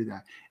help to do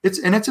that.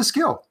 It's a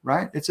skill,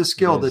 right? It's a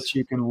skill that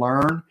you can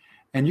learn,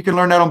 and you can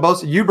learn that on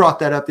both. You brought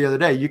that up the other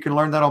day. You can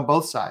learn that on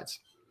both sides.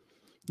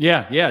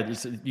 Yeah.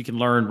 You can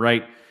learn,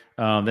 right?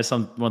 That's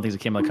one of the things that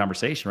came out of the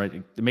conversation,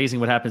 right? Amazing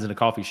what happens in a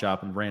coffee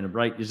shop and random,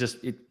 right? It's just,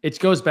 it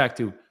goes back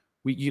to,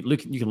 you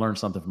can learn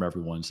something from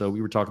everyone. So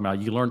we were talking about,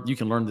 you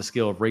can learn the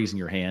skill of raising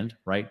your hand,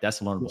 right?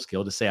 That's a learnable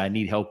skill, to say, I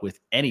need help with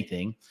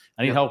anything.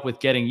 I need help with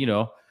getting,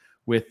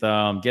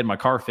 getting my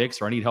car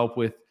fixed, or I need help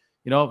with,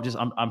 just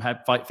I'm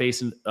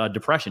facing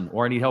depression,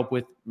 or I need help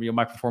with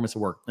my performance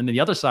at work. And then the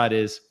other side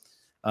is,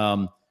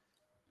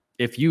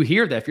 if you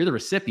hear that, if you're the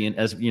recipient,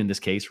 as in this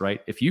case,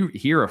 right? If you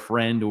hear a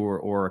friend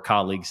or a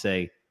colleague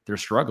say they're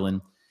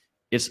struggling,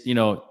 it's,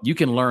 you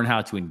can learn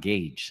how to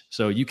engage.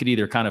 So you could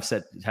either kind of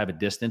have a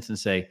distance and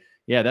say,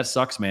 "Yeah, that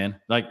sucks, man."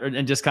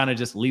 And just kind of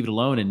just leave it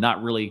alone and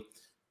not really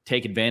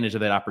take advantage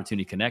of that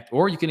opportunity to connect.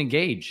 Or you can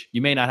engage.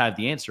 You may not have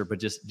the answer, but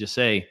just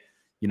say,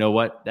 "You know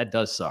what? That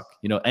does suck."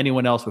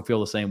 Anyone else would feel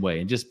the same way,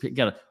 and just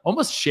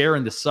almost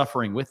sharing the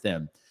suffering with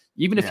them,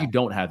 even if you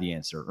don't have the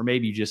answer, or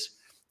maybe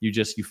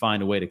you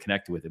find a way to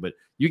connect with it. But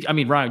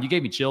Ryan, you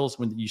gave me chills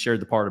when you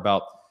shared the part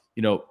about,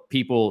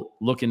 people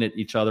looking at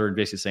each other and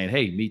basically saying,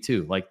 "Hey, me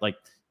too." Like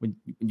when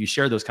you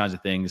share those kinds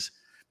of things,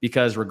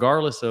 because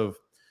regardless of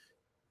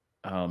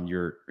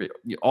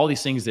all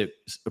these things that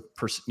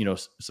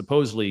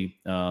supposedly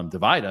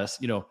divide us,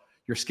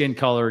 your skin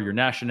color, your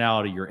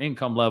nationality, your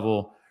income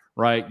level,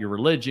 right, your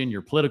religion,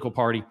 your political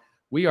party,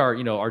 we are,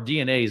 our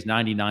DNA is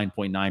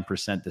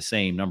 99.9% the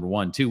same. Number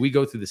one. Two, we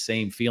go through the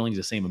same feelings,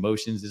 the same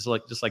emotions. It's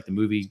just like the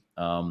movie.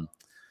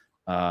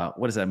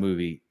 What is that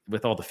movie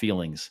with all the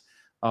feelings?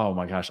 Oh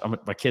my gosh,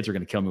 my kids are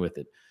going to kill me with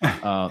it.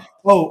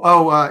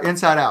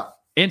 Inside Out.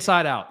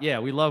 Inside Out. Yeah,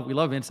 we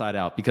love Inside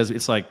Out, because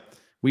it's like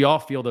we all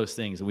feel those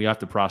things and we have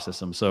to process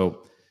them.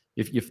 So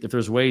if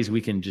there's ways we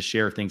can just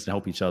share things to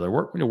help each other,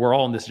 we're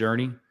all in this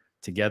journey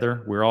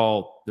together.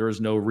 There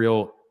is no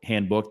real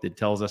handbook that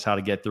tells us how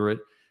to get through it.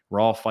 We're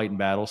all fighting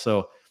battles.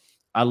 So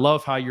I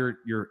love how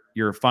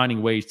you're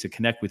finding ways to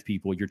connect with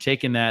people. You're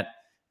taking that.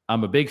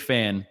 I'm a big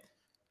fan,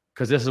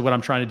 because this is what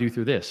I'm trying to do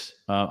through this.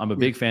 I'm a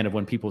big fan of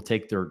when people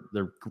take their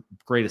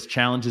greatest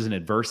challenges and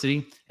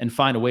adversity and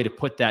find a way to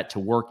put that to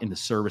work in the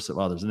service of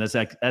others. And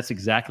that's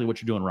exactly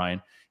what you're doing,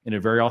 Ryan. in a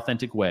very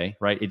authentic way,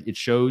 right? It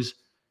shows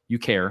you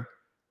care.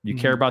 You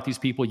care about these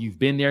people. You've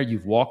been there.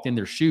 You've walked in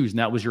their shoes. And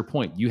that was your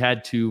point. You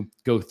had to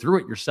go through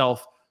it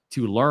yourself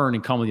to learn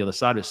and come on the other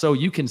side of it. So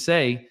you can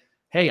say,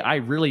 hey, I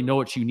really know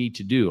what you need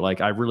to do. Like,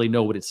 I really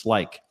know what it's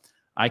like.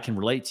 I can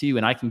relate to you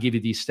and I can give you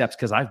these steps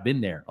because I've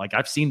been there. Like,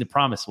 I've seen the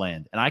promised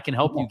land and I can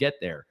help you get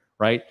there.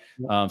 Right.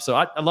 So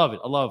I love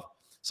it.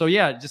 So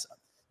yeah, just,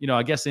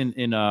 I guess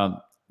in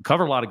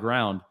cover a lot of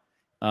ground.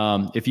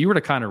 If you were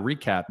to kind of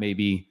recap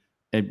maybe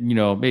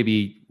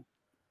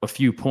a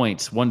few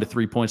points, 1 to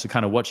 3 points of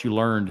kind of what you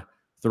learned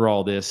through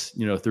all this,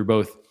 through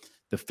both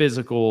the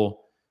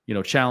physical,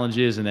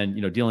 challenges and then,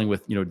 dealing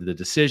with, the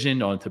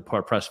decision on to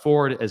press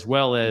forward, as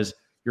well as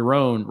your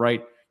own,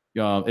 right,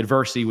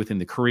 adversity within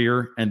the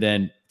career, and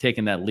then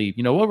taking that leap.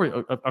 What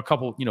were a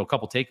couple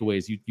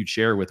takeaways you'd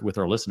share with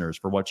our listeners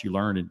for what you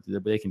learned,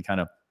 and they can kind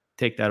of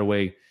take that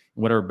away,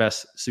 whatever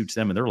best suits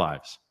them in their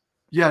lives?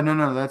 Yeah,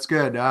 no, that's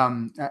good.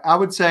 I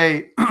would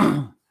say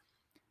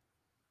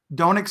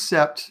don't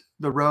accept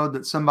the road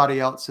that somebody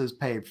else has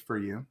paved for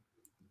you.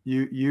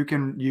 You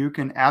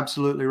can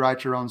absolutely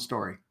write your own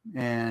story,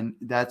 and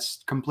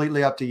that's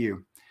completely up to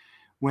you.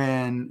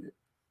 When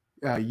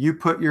you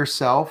put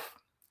yourself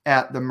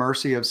at the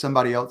mercy of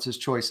somebody else's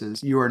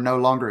choices, you are no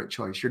longer at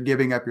choice. You're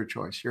giving up your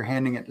choice. You're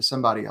handing it to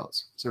somebody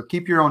else. So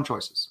keep your own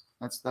choices.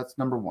 That's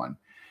number one.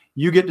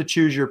 You get to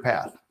choose your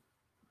path.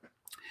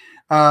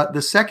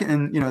 The second,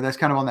 and that's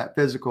kind of on that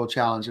physical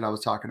challenge that I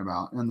was talking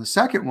about. And the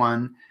second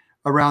one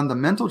around the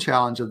mental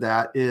challenge of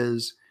that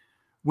is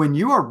when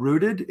you are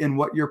rooted in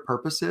what your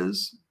purpose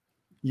is,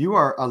 you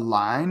are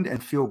aligned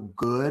and feel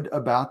good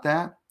about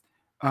that.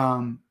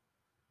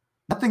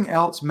 Nothing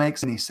else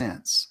makes any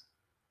sense,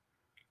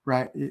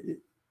 right?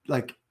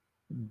 Like,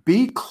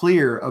 be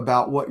clear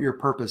about what your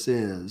purpose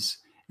is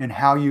and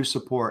how you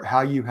support,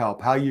 how you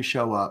help, how you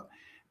show up.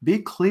 Be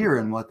clear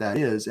in what that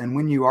is. And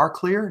when you are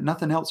clear,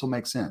 nothing else will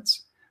make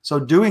sense. So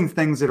doing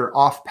things that are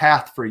off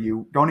path for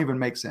you don't even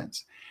make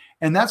sense.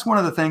 And that's one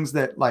of the things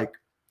that, like,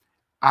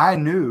 I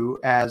knew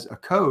as a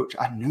coach,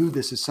 I knew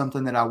this is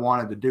something that I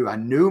wanted to do. I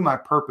knew my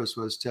purpose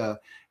was to,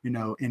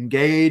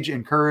 engage,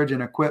 encourage,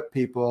 and equip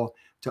people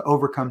to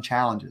overcome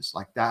challenges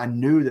like that. I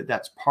knew that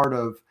that's part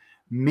of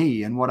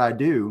me and what I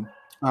do.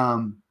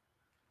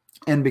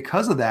 And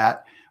because of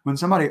that, when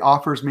somebody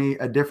offers me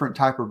a different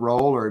type of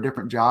role or a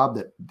different job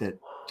that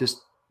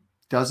just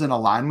doesn't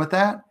align with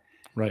that,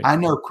 right, I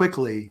know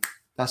quickly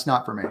that's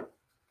not for me.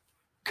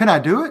 Can I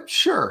do it?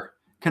 Sure.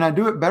 Can I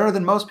do it better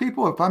than most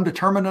people? If I'm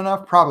determined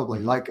enough, probably.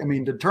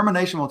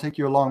 Determination will take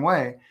you a long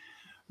way,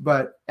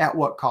 but at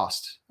what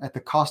cost? At the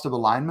cost of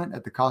alignment,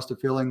 at the cost of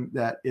feeling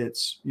that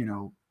it's,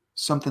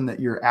 something that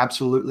you're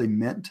absolutely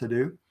meant to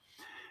do.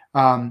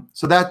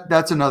 So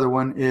that's another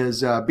one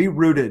is be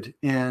rooted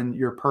in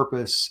your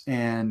purpose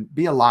and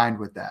be aligned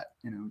with that.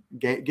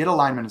 Get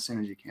alignment as soon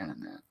as you can in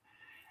that.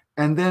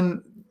 And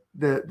then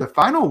the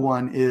final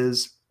one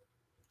is,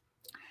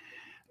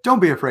 don't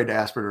be afraid to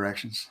ask for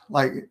directions,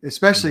 like,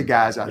 especially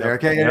guys out there.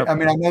 Okay. Yep. I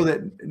mean, I know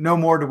that no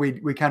more do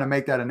we kind of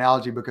make that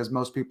analogy because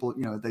most people,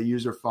 they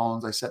use their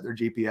phones, they set their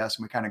GPS,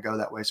 and we kind of go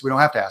that way. So we don't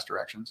have to ask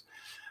directions.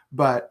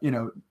 But,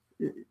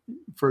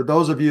 for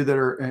those of you that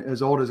are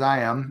as old as I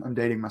am, I'm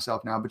dating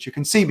myself now, but you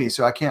can see me,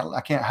 so I can't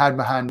hide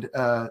behind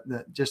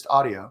just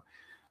audio.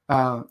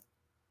 But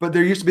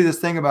there used to be this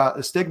thing about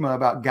a stigma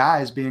about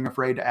guys being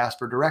afraid to ask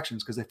for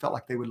directions because they felt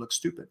like they would look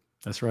stupid.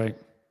 That's right.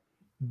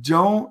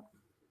 Don't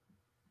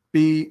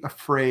be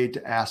afraid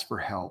to ask for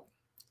help.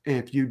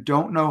 If you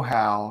don't know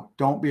how,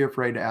 don't be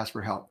afraid to ask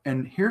for help.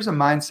 And here's a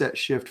mindset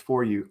shift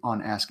for you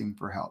on asking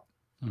for help.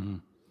 Mm-hmm.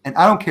 And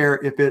I don't care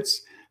if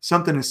it's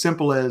something as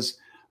simple as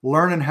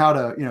learning how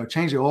to,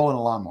 change the oil in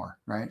a lawnmower,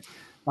 right?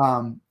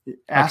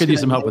 I could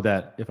use some help with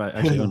that if I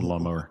actually owned a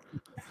lawnmower.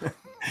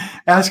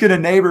 Asking a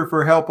neighbor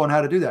for help on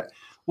how to do that.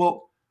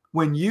 Well,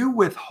 when you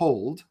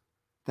withhold,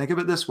 think of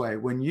it this way,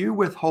 when you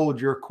withhold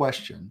your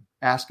question,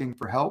 asking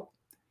for help,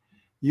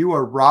 you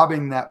are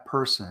robbing that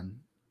person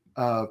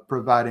of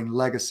providing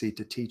legacy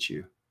to teach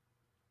you.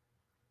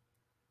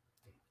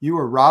 You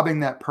are robbing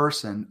that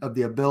person of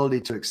the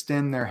ability to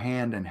extend their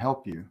hand and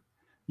help you.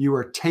 You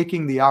are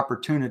taking the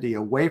opportunity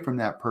away from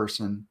that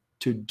person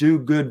to do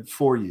good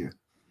for you.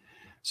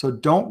 So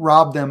don't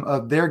rob them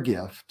of their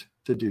gift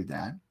to do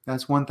that.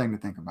 That's one thing to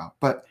think about.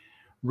 But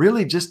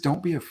really, just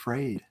don't be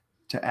afraid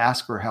to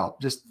ask for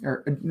help.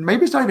 Or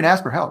maybe it's not even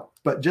ask for help,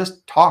 but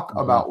just talk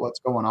about what's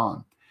going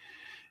on.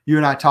 You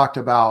and I talked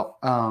about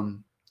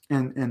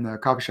in the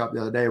coffee shop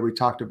the other day. We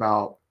talked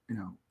about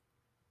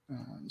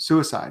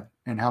suicide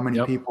and how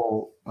many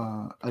people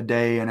a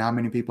day and how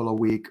many people a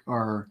week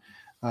are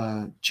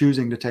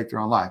choosing to take their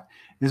own life.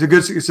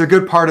 It's a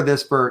good part of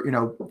this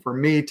for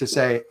me to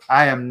say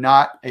I am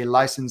not a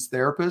licensed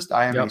therapist.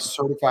 I am a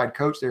certified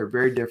coach. They're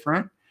very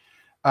different.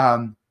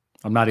 I'm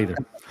not either.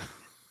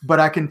 But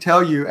I can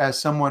tell you, as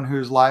someone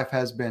whose life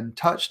has been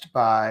touched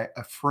by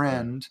a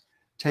friend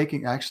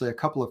a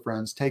couple of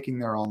friends taking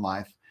their own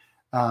life,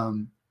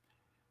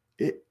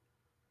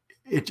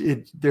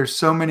 there's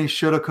so many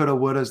shoulda, coulda,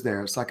 wouldas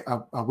there. It's like,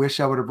 I wish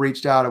I would have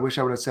reached out. I wish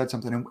I would have said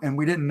something. And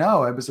we didn't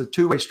know. It was a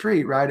two-way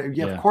street, right?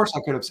 Yeah, of course I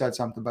could have said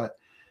something, but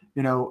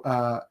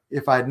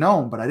if I'd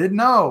known, but I didn't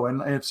know.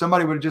 And if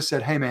somebody would have just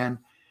said, hey man,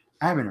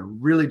 I'm in a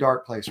really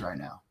dark place right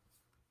now.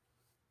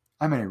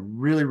 I'm in a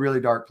really, really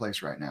dark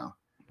place right now.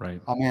 Right.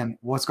 Oh man,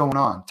 what's going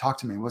on? Talk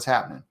to me. What's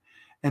happening?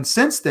 And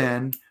since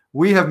then,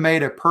 we have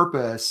made a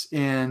purpose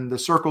in the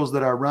circles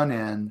that I run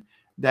in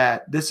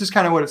that this is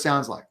kind of what it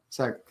sounds like. It's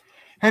like,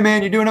 hey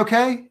man, you doing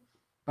okay?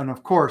 And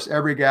of course,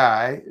 every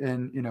guy,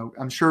 and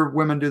I'm sure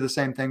women do the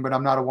same thing, but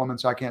I'm not a woman,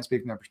 so I can't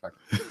speak from that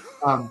perspective.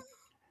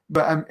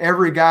 But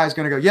every guy is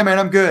going to go, yeah, man,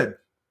 I'm good.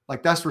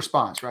 Like that's the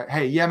response, right?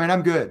 Hey, yeah, man,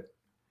 I'm good.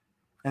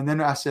 And then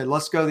I said,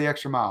 let's go the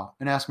extra mile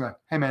and ask him,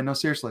 hey man, no,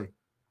 seriously,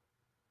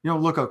 you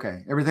don't look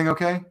okay. Everything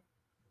okay?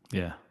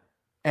 Yeah.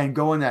 And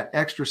go in that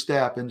extra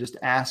step and just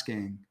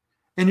asking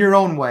in your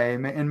own way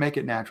and make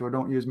it natural.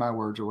 Don't use my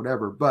words or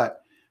whatever,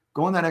 but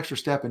go in that extra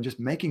step and just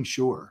making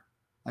sure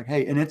like,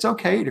 hey, and it's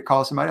okay to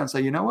call somebody and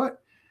say, you know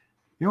what?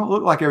 You don't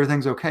look like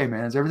everything's okay,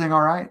 man. Is everything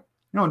all right?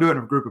 You don't do it in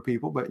a group of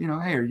people, but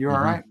hey, are you all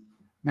right?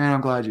 Man,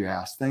 I'm glad you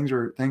asked. Things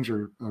are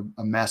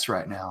a mess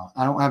right now.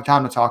 I don't have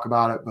time to talk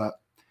about it, but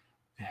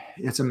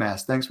it's a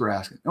mess. Thanks for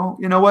asking. Oh,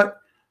 you know what?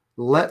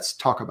 Let's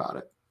talk about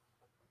it.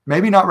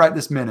 Maybe not right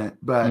this minute,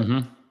 but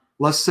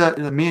let's set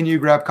me and you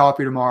grab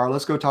coffee tomorrow.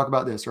 Let's go talk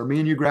about this, or me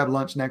and you grab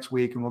lunch next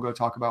week and we'll go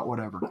talk about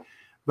whatever.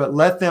 But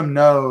let them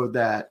know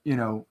that,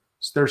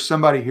 there's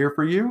somebody here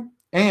for you,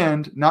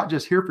 and not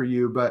just here for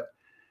you, but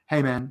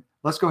hey man,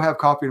 let's go have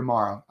coffee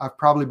tomorrow. I've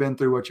probably been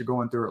through what you're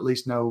going through, or at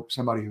least know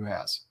somebody who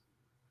has.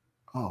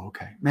 Oh,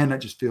 okay. Man, that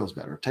just feels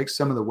better. It takes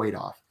some of the weight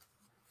off.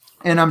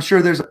 And I'm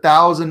sure there's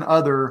 1,000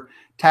 other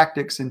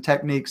tactics and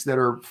techniques that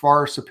are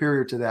far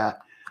superior to that.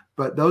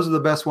 But those are the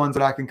best ones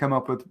that I can come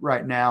up with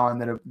right now and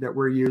that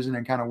we're using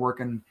and kind of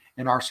working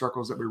in our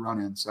circles that we run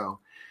in. So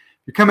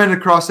if you're coming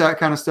across that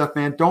kind of stuff,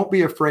 man, don't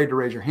be afraid to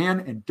raise your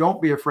hand and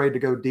don't be afraid to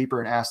go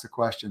deeper and ask the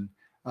question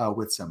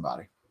with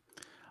somebody.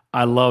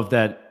 I love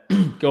that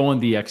going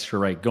the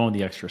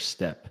extra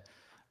step,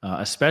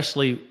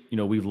 especially,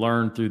 we've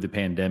learned through the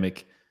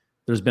pandemic,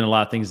 there's been a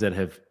lot of things that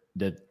have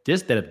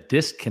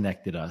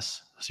disconnected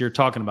us. So you're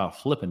talking about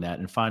flipping that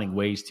and finding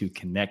ways to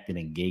connect and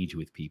engage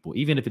with people,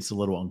 even if it's a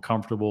little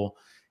uncomfortable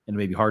and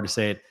maybe hard to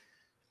say it.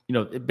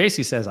 It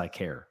basically says I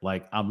care.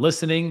 Like I'm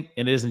listening,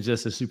 and it isn't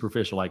just a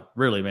superficial, like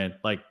really, man,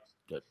 like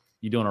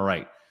you're doing all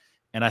right.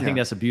 And I think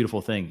that's a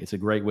beautiful thing. It's a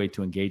great way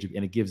to engage,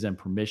 and it gives them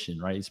permission,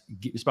 right?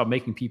 It's about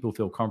making people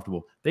feel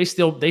comfortable. They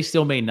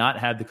still may not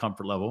have the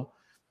comfort level,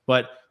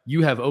 but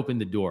you have opened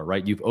the door,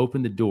 right? You've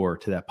opened the door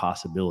to that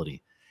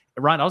possibility.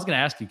 Ryan, I was going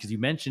to ask you, because you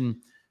mentioned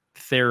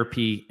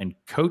therapy and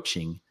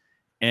coaching,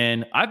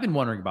 and I've been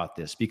wondering about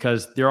this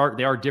because there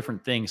are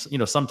different things.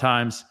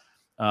 Sometimes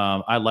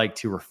I like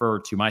to refer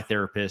to my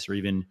therapist, or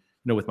even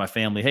with my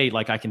family, hey,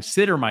 like I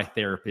consider my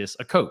therapist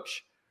a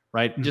coach,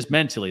 right? Mm-hmm. Just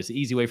mentally, it's an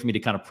easy way for me to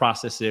kind of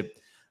process it.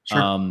 Sure.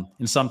 And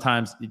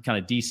sometimes it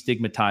kind of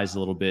destigmatizes a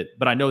little bit,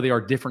 but I know they are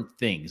different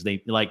things.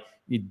 They like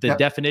the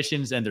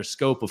definitions and their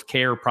scope of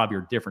care probably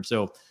are different.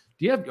 So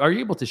are you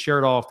able to share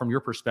it all from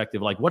your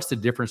perspective? Like what's the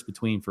difference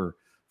between, for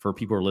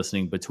people who are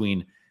listening,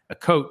 between a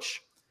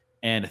coach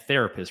and a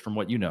therapist from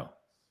what you know?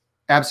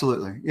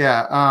 Absolutely.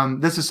 Yeah.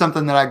 This is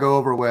something that I go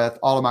over with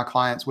all of my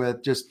clients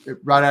with just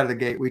right out of the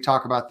gate. We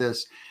talk about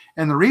this.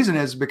 And the reason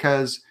is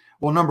because,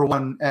 well, number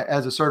one,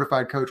 as a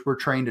certified coach, we're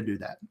trained to do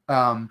that.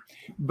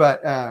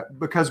 But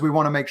because we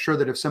want to make sure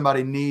that if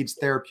somebody needs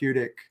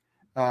therapeutic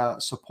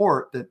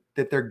support,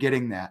 that they're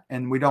getting that.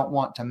 And we don't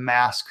want to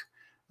mask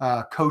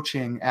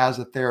coaching as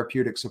a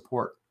therapeutic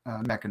support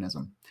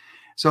mechanism.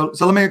 So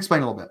let me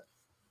explain a little bit.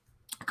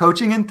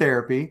 Coaching and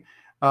therapy,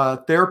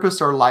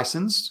 therapists are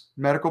licensed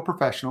medical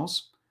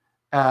professionals,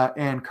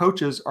 and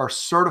coaches are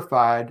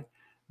certified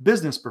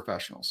business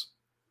professionals.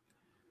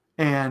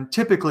 And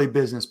typically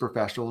business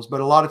professionals,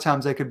 but a lot of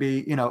times they could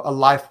be, a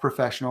life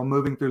professional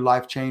moving through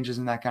life changes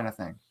and that kind of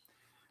thing.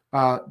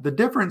 The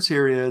difference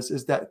here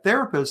is that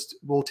therapists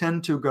will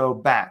tend to go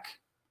back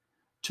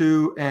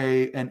to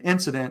an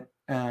incident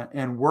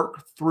and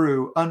work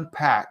through,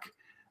 unpack,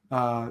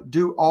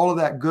 do all of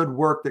that good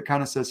work that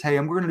kind of says, hey,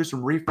 we're going to do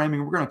some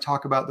reframing. We're going to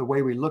talk about the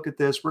way we look at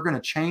this. We're going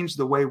to change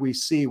the way we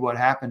see what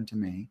happened to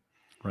me.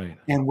 Right.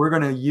 And we're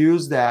going to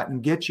use that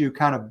and get you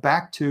kind of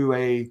back to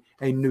a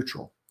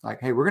neutral. Like,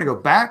 hey, we're going to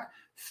go back,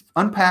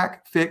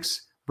 unpack,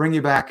 fix, bring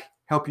you back,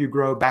 help you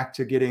grow back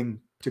to getting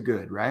to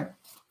good, right?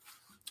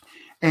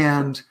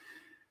 And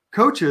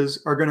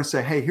coaches are going to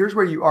say, hey, here's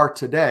where you are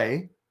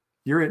today.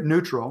 You're at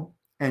neutral,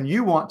 and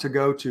you want to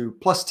go to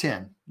plus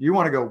 10. You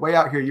want to go way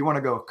out here. You want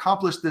to go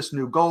accomplish this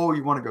new goal.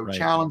 You want to go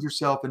challenge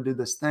yourself and do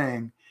this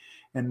thing.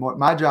 And what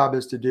my job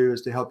is to do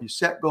is to help you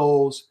set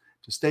goals,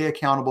 to stay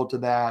accountable to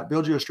that,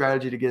 build you a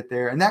strategy to get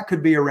there. And that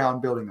could be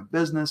around building a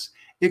business.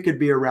 It could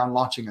be around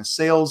launching a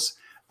sales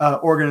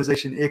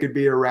organization. It could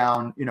be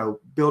around,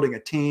 building a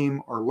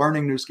team or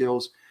learning new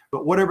skills.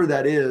 But whatever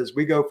that is,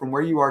 we go from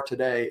where you are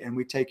today and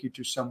we take you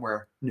to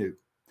somewhere new.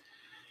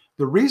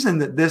 The reason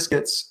that this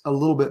gets a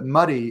little bit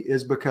muddy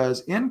is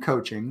because in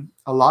coaching,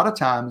 a lot of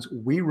times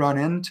we run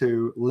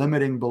into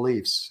limiting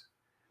beliefs.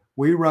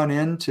 We run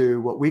into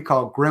what we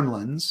call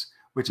gremlins,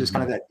 which is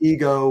kind of that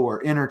ego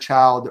or inner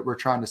child that we're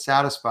trying to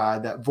satisfy,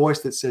 that voice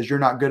that says you're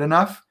not good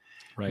enough.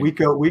 Right.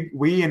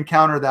 We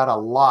encounter that a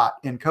lot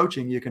in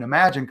coaching, you can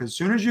imagine, because as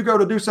soon as you go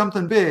to do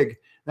something big,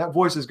 that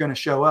voice is going to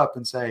show up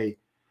and say,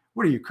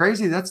 what are you,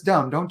 crazy? That's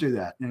dumb. Don't do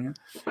that.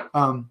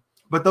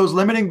 But those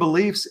limiting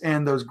beliefs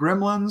and those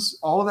gremlins,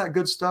 all of that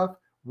good stuff,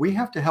 we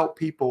have to help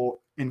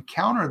people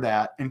encounter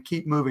that and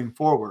keep moving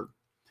forward.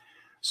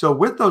 So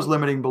with those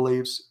limiting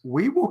beliefs,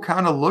 we will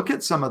kind of look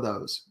at some of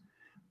those,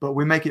 but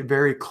we make it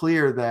very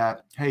clear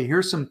that, hey,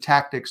 here's some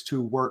tactics to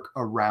work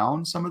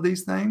around some of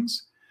these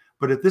things.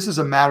 But if this is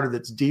a matter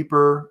that's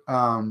deeper,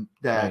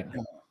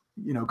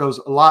 goes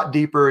a lot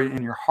deeper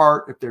in your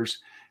heart, if there's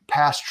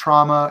past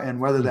trauma, and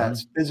whether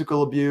that's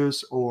physical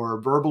abuse or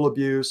verbal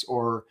abuse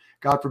or,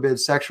 God forbid,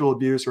 sexual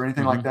abuse or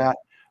anything like that,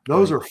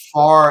 those are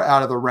far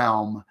out of the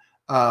realm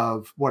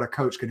of what a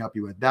coach can help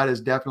you with. That is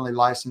definitely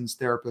licensed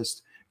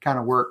therapist kind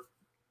of work.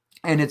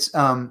 And it's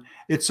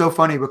so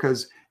funny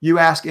because you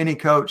ask any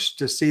coach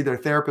to see their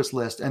therapist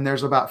list, and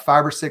there's about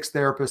 5 or 6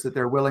 therapists that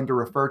they're willing to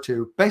refer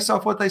to based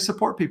off what they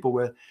support people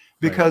with,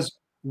 because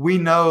we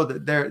know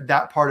that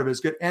that part of it is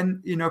good.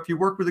 And, if you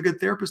work with a good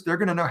therapist, they're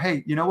going to know,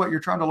 hey, you know what? You're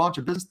trying to launch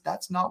a business.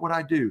 That's not what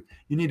I do.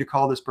 You need to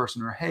call this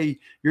person. Or, hey,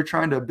 you're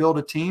trying to build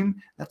a team.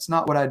 That's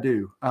not what I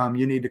do.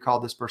 You need to call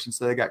this person.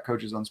 So they got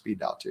coaches on speed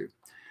dial too.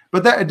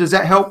 But does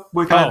that help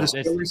with kind of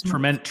this?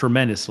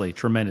 Tremendously.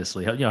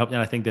 And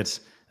I think it's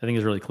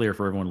really clear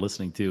for everyone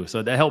listening too.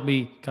 So that helped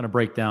me kind of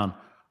break down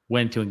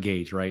when to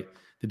engage, right?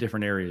 The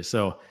different areas.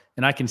 So,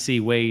 and I can see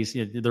ways,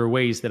 there are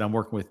ways that I'm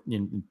working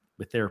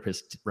with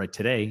therapists right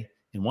today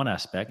in one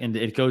aspect. And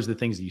it goes to the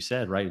things that you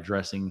said, right?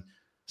 Addressing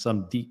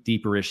some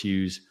deeper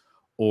issues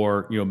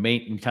or,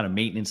 kind of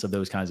maintenance of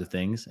those kinds of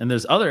things. And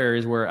there's other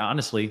areas where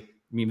honestly,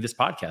 this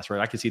podcast,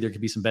 right? I could see there could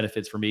be some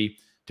benefits for me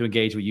to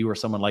engage with you or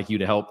someone like you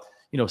to help,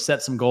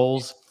 set some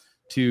goals,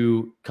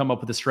 to come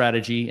up with a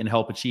strategy and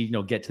help achieve,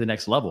 get to the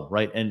next level,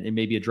 right? And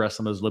maybe address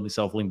some of those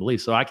self-limiting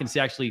beliefs. So I can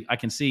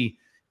see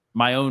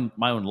my own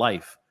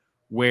life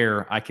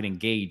where I can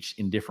engage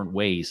in different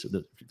ways,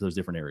 those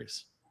different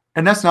areas.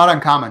 And that's not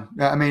uncommon.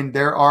 I mean,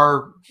 there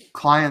are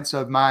clients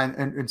of mine,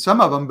 and some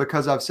of them,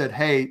 because I've said,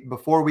 hey,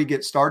 before we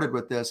get started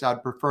with this,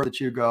 I'd prefer that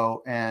you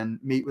go and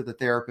meet with a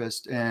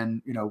therapist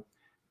and,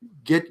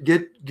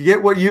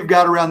 get what you've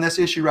got around this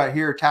issue right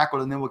here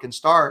tackled, and then we can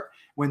start.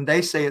 When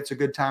they say it's a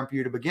good time for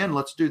you to begin,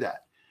 let's do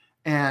that.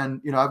 And,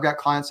 I've got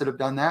clients that have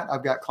done that.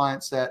 I've got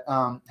clients that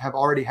have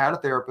already had a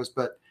therapist,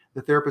 but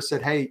the therapist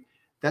said, hey,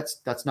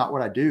 that's not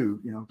what I do.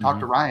 Talk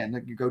to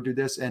Ryan, you go do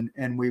this.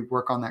 And we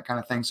work on that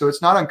kind of thing. So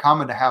it's not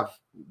uncommon to have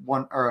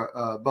one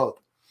or both.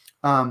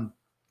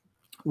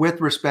 With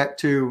respect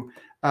to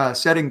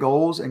setting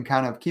goals and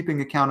kind of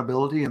keeping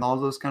accountability and all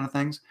those kind of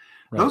things,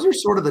 those are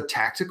sort of the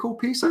tactical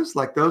pieces.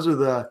 Like those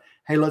are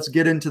hey, let's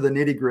get into the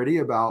nitty gritty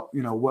about,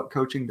 what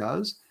coaching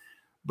does.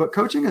 But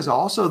coaching is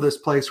also this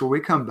place where we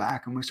come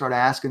back and we start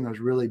asking those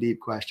really deep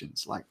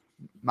questions. Like,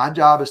 my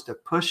job is to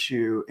push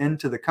you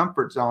into the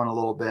comfort zone a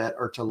little bit,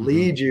 or to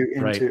lead you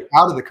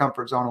out of the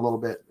comfort zone a little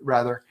bit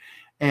rather,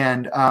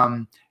 and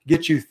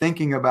get you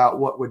thinking about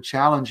what would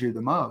challenge you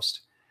the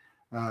most.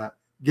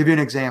 Give you an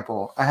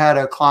example. I had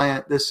a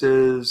client, this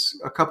is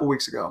a couple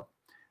weeks ago,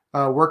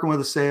 working with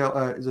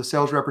as a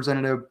sales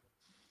representative.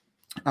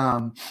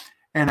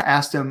 And I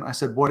asked him, I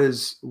said,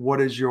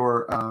 what's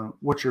your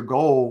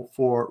goal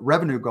for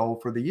revenue goal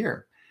for the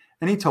year?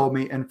 And he told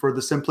me, and for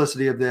the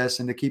simplicity of this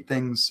and to keep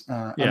things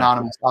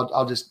anonymous,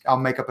 I'll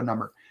make up a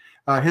number.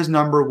 His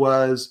number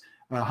was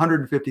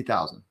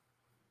 150,000.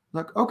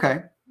 Like,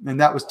 okay.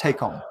 And that was take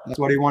home. That's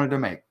what he wanted to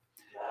make.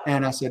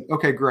 And I said,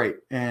 okay, great.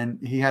 And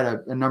he had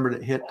a number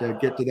that hit to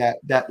get to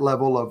that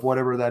level of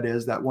whatever that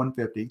is, that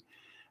 150.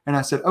 And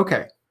I said,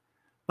 okay,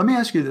 let me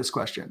ask you this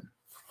question.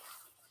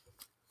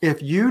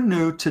 If you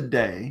knew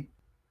today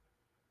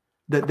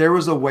that there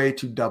was a way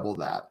to double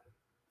that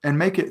and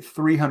make it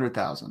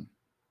 300,000,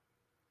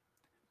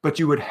 but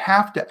you would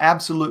have to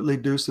absolutely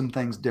do some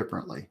things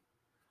differently,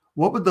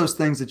 what would those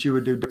things that you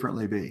would do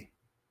differently be?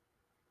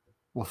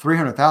 Well,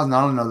 300,000, I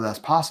don't know that that's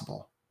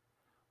possible.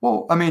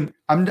 Well, I mean,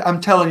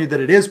 I'm telling you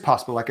that it is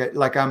possible.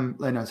 Like I'm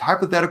in a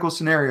hypothetical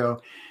scenario,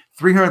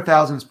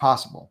 300,000 is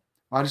possible.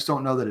 I just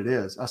don't know that it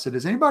is. I said,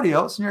 does anybody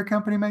else in your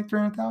company make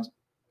 300,000?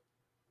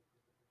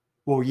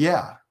 Well,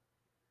 yeah,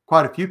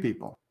 quite a few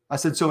people. I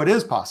said, so it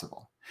is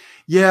possible.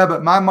 Yeah,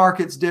 but my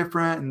market's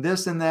different and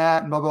this and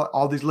that and blah, blah,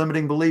 all these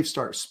limiting beliefs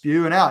start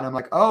spewing out. And I'm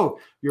like, oh,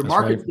 your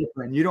market's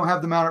different. You don't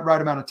have the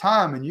right amount of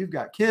time, and you've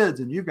got kids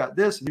and you've got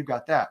this and you've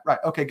got that. Right.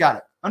 Okay. Got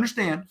it.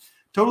 Understand.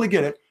 Totally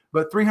get it.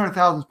 But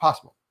 300,000 is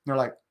possible. And they're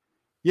like,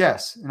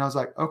 yes. And I was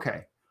like,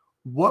 okay,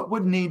 what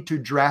would need to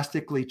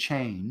drastically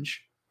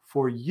change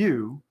for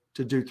you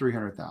to do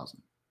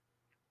 300,000?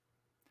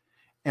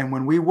 And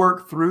when we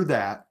worked through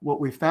that, what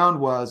we found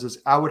was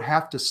I would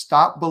have to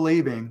stop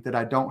believing that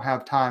I don't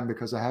have time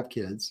because I have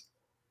kids.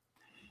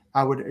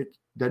 I would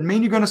Doesn't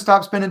mean you're going to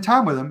stop spending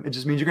time with them. It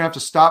just means you're going to have to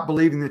stop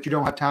believing that you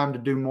don't have time to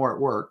do more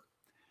at work.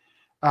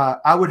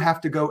 I would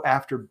have to go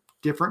after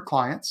different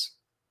clients.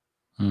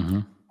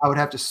 Mm-hmm. I would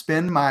have to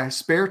spend my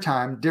spare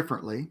time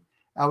differently.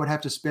 I would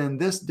have to spend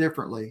this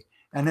differently.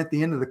 And at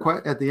the end of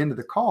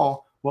the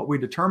call, what we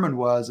determined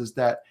is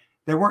that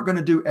they weren't going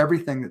to do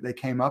everything that they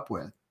came up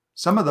with.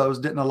 Some of those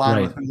didn't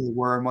align with who they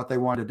were and what they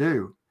wanted to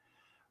do,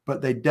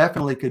 but they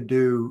definitely could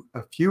do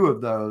a few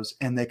of those,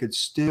 and they could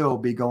still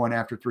be going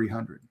after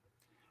 300.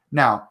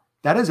 Now,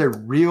 that is a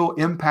real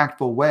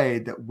impactful way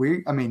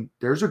that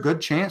there's a good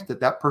chance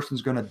that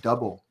person's going to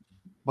double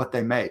what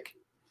they make.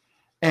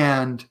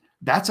 And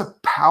that's a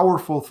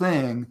powerful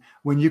thing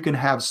when you can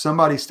have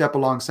somebody step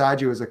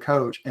alongside you as a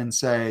coach and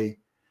say,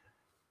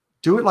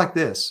 do it like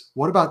this.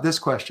 What about this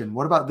question?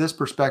 What about this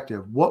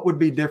perspective? What would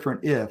be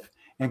different if,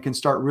 and can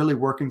start really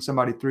working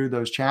somebody through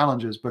those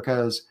challenges,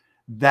 because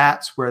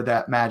that's where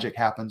that magic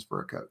happens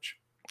for a coach.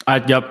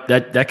 Yep.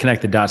 That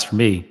connected dots for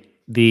me.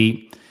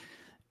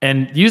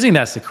 And using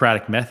that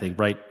Socratic method,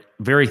 right?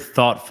 Very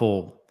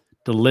thoughtful,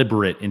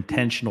 deliberate,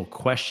 intentional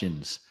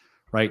questions,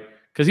 right?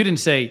 Because you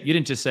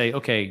didn't just say,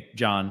 okay,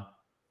 John,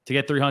 to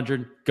get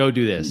 300, go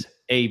do this,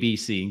 A, B,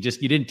 C. And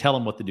you didn't tell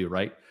him what to do,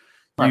 right?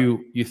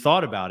 You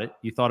thought about it.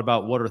 You thought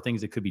about what are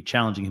things that could be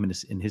challenging him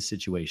in his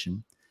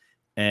situation,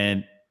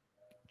 and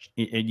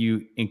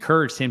you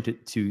encouraged him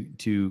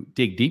to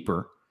dig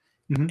deeper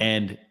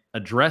and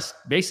address,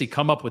 basically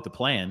come up with the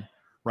plan,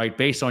 right,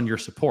 based on your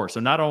support. So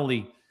not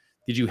only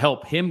did you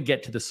help him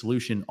get to the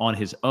solution on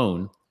his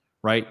own,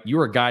 right, you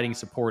are guiding,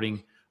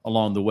 supporting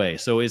along the way.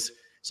 So it's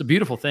a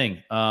beautiful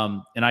thing,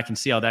 and I can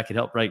see how that could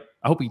help. Right,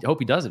 I hope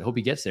he does it. I hope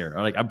he gets there.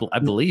 Like I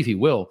believe he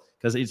will,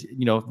 because it's,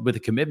 with a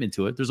commitment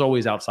to it. There's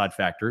always outside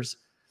factors,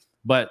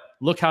 but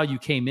look how you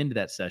came into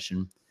that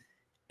session,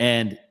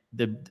 and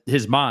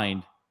his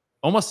mind,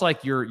 almost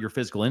like your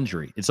physical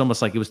injury. It's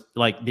almost like it was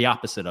like the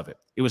opposite of it.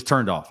 It was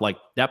turned off. Like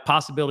that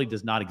possibility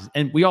does not exist.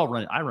 And we all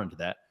run. I run to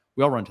that.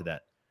 We all run to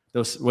that.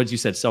 Those, what you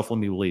said,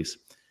 self-limiting beliefs.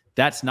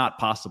 That's not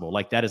possible.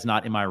 Like that is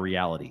not in my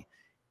reality.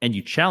 And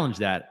you challenge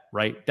that,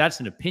 right? That's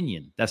an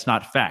opinion. That's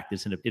not fact.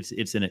 It's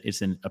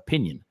an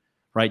opinion,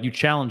 right? You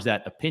challenge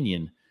that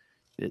opinion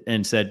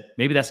and said,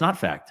 maybe that's not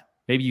fact.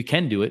 Maybe you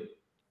can do it.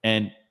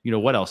 And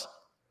what else?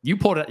 You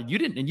pulled it. You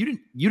didn't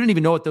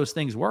even know what those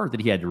things were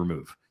that he had to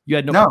remove. You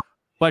had no.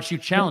 But you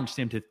challenged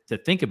him to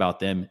think about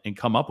them and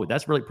come up with.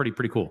 That's really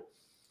pretty cool.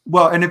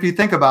 Well, and if you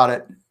think about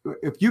it,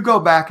 if you go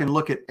back and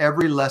look at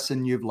every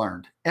lesson you've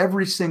learned,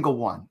 every single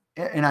one,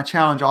 and I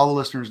challenge all the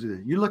listeners to do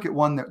this, you look at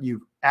one that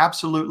you've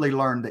absolutely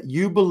learned that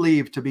you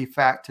believe to be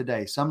fact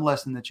today, some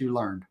lesson that you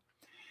learned,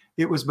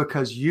 it was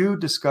because you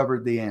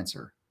discovered the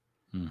answer.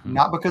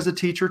 Not because a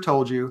teacher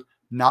told you,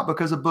 not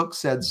because a book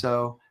said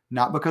so,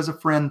 not because a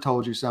friend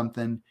told you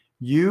something.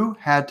 You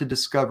had to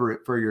discover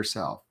it for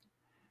yourself.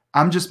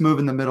 I'm just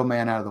moving the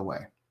middleman out of the way.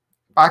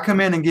 If I come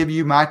in and give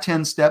you my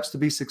 10 steps to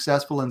be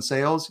successful in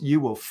sales, you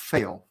will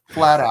fail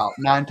flat out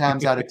 9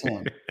 times out of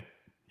 10.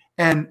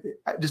 And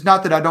it's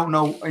not that I don't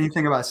know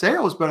anything about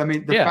sales, but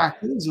the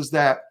fact is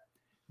that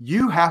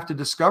you have to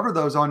discover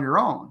those on your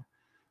own.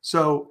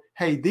 So,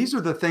 hey, these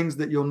are the things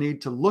that you'll need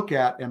to look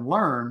at and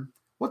learn.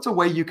 What's a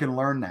way you can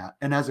learn that?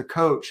 And as a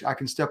coach, I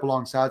can step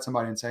alongside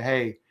somebody and say,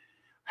 hey,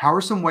 how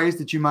are some ways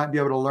that you might be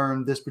able to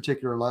learn this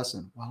particular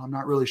lesson? Well, I'm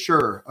not really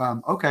sure.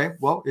 Okay,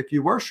 well, if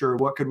you were sure,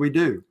 what could we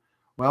do?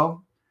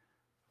 Well,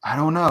 I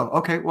don't know.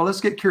 Okay, well,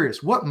 let's get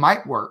curious. What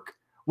might work?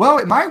 Well,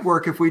 it might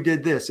work if we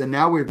did this. And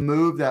now we've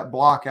moved that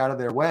block out of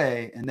their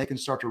way, and they can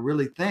start to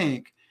really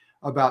think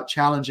about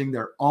challenging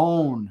their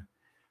own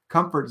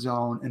comfort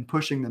zone and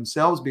pushing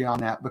themselves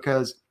beyond that.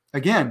 Because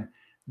again,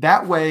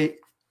 that way,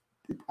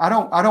 I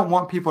don't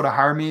want people to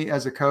hire me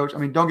as a coach.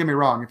 Don't get me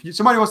wrong. If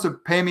somebody wants to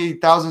pay me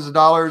thousands of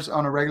dollars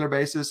on a regular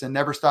basis and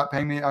never stop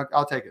paying me,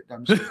 I'll take it.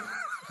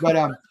 But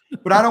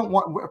I don't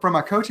want, from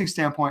a coaching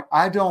standpoint,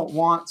 I don't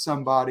want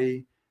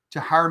somebody to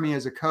hire me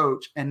as a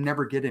coach and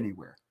never get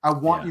anywhere. I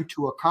want you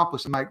to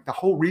accomplish. And the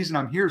whole reason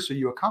I'm here is so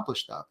you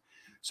accomplish stuff.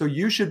 So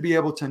you should be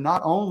able to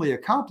not only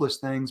accomplish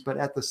things, but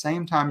at the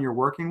same time you're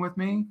working with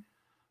me,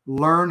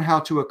 learn how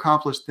to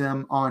accomplish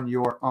them on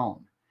your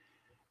own.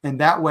 And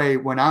that way,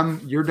 when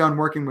you're done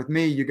working with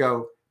me, you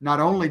go, not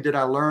only did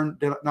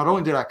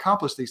I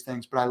accomplish these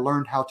things, but I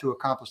learned how to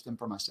accomplish them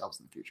for myself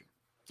in the future.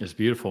 It's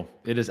beautiful.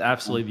 It is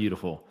absolutely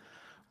beautiful.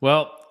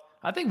 Well,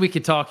 I think we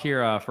could talk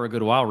here for a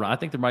good while. I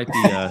think there might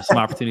be some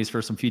opportunities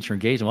for some future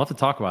engagement. We'll have to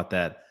talk about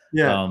that.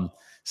 Yeah.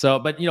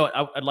 But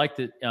I'd like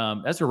to,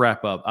 as a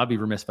wrap up, I'd be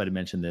remiss if I didn't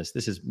mention this.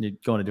 This is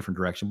going a different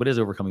direction, but it is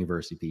overcoming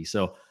adversity piece.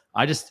 So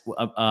I just,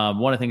 one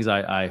of the things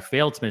I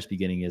failed to mention at the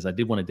beginning is I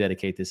did want to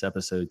dedicate this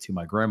episode to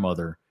my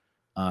grandmother,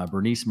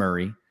 Bernice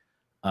Murray.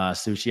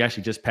 So she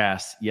actually just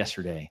passed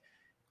yesterday.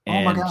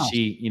 And oh my gosh.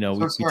 she,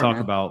 we talk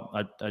about,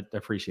 I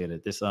appreciate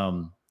it. This,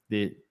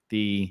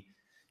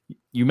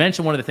 you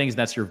mentioned one of the things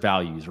that's your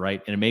values,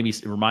 right? And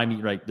it remind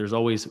me, right?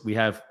 We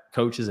have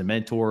coaches and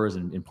mentors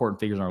and important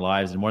figures in our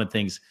lives. And one of the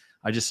things,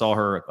 I just saw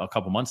her a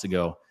couple months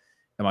ago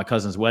at my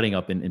cousin's wedding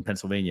up in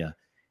Pennsylvania.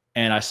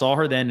 And I saw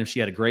her then, and she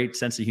had a great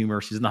sense of humor.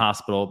 She's in the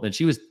hospital, and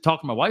she was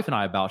talking to my wife and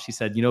I about, she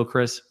said,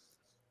 Chris,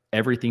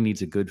 everything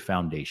needs a good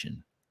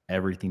foundation.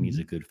 Everything needs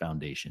a good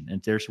foundation.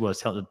 And there she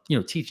was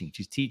teaching.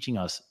 She's teaching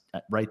us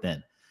right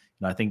then.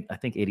 I think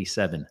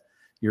 87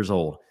 years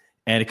old.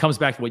 And it comes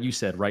back to what you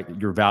said, right?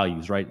 Your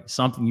values, right?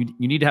 Something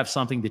you need to have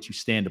something that you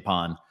stand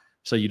upon,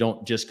 so you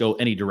don't just go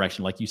any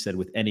direction, like you said,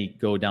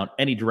 go down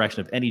any direction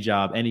of any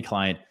job, any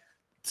client,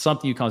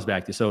 something you comes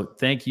back to. So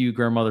thank you,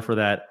 grandmother, for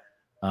that.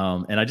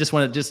 And I just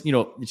want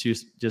to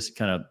just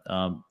kind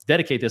of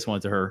dedicate this one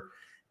to her,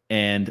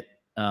 and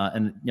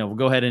we'll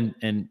go ahead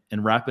and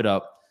wrap it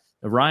up.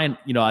 Ryan,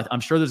 I'm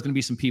sure there's going to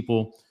be some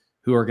people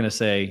who are going to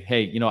say,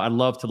 hey, I'd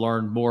love to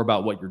learn more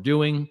about what you're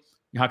doing.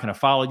 How can I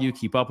follow you,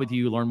 keep up with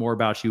you, learn more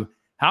about you?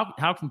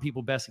 How can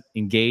people best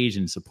engage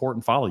and support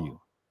and follow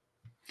you?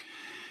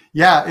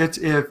 Yeah,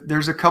 if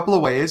there's a couple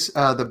of ways.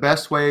 The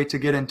best way to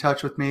get in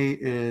touch with me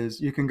is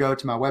you can go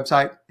to my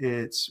website.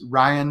 It's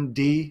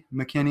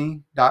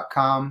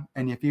ryandmckinney.com.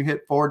 And if you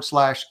hit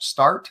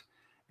 /start,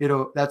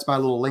 that's my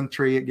little link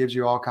tree. It gives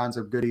you all kinds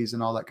of goodies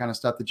and all that kind of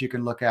stuff that you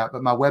can look at.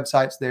 But my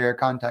website's there,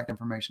 contact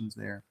information's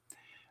there.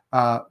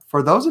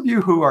 For those of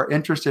you who are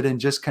interested in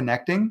just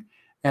connecting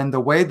and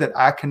the way that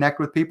I connect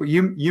with people,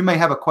 you may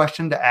have a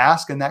question to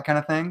ask and that kind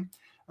of thing.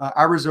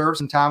 I reserve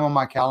some time on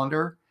my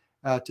calendar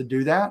to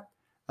do that.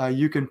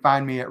 You can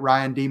find me at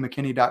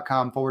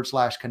ryandmckinney.com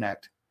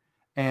 /connect.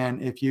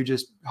 And if you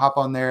just hop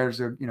on there, there's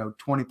a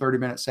 20,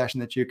 30-minute session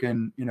that you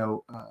can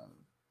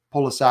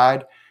pull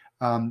aside.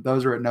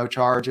 Those are at no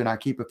charge, and I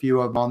keep a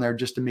few of them on there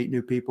just to meet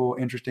new people,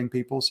 interesting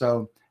people.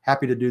 So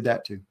happy to do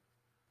that too.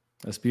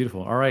 That's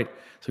beautiful. All right.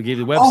 So give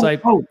you the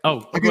website. Go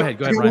ahead.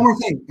 Go ahead, Ryan.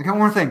 I got one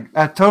more thing.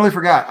 I totally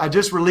forgot. I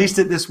just released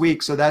it this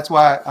week. So that's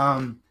why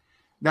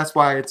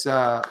it's,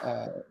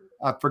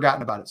 I've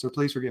forgotten about it. So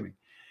please forgive me.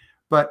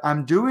 But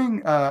I'm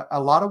doing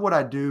a lot of what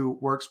I do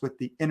works with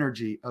the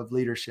energy of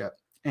leadership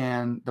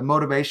and the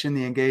motivation,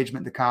 the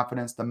engagement, the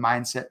confidence, the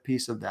mindset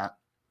piece of that.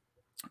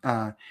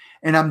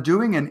 And I'm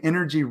doing an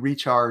energy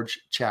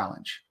recharge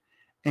challenge.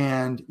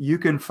 And you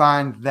can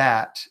find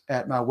that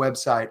at my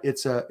website.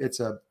 It's a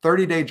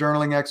 30-day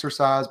journaling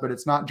exercise, but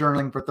it's not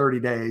journaling for 30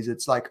 days.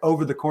 It's like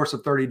over the course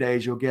of 30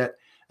 days, you'll get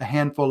a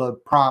handful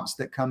of prompts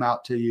that come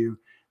out to you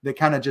that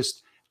kind of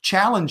just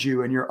challenge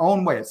you in your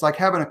own way. It's like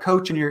having a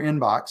coach in your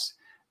inbox,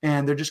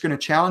 and they're just going to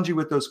challenge you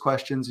with those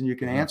questions, and you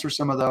can answer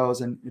some of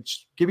those and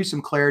it's give you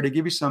some clarity,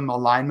 give you some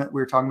alignment.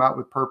 We were talking about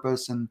with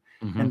purpose and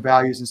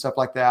values and stuff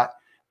like that.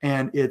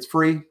 And it's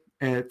free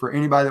for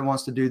anybody that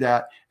wants to do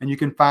that. And you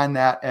can find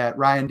that at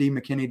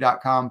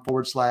ryandmckinney.com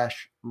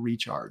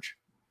 /recharge.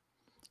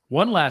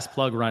 One last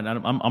plug, Ryan.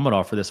 I'm going to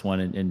offer this one.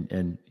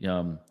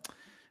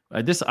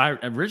 I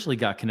originally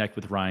got connected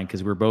with Ryan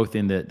because we're both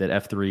in that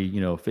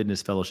F3,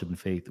 Fitness Fellowship and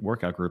Faith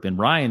workout group. And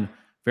Ryan,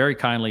 very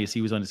kindly, as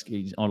he was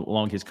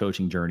along his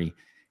coaching journey,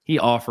 he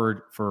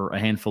offered for a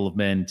handful of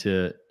men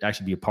to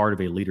actually be a part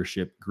of a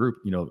leadership group,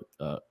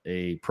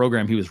 a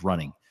program he was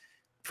running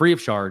free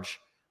of charge.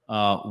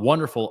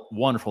 Wonderful,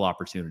 wonderful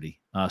opportunity.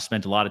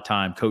 Spent a lot of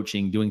time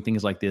coaching, doing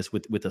things like this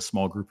with a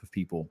small group of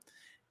people.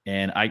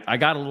 And I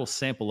got a little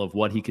sample of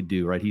what he could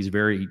do, right? He's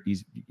really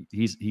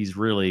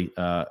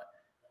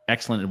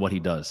excellent at what he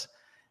does.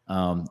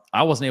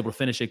 I wasn't able to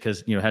finish it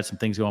because, had some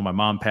things going on. My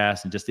mom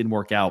passed and just didn't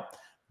work out.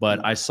 But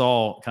I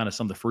saw kind of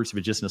some of the fruits of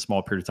it just in a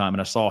small period of time.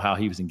 And I saw how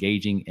he was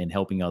engaging and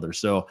helping others.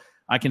 So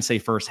I can say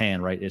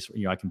firsthand, right?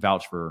 I can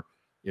vouch for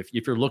if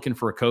you're looking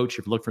for a coach,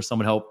 if you're looking for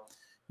someone to help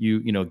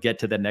you get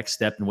to that next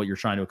step in what you're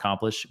trying to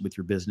accomplish with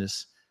your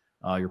business,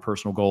 your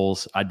personal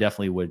goals, I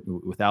definitely would,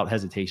 without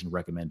hesitation,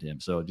 recommend him.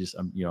 So just,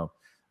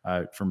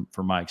 from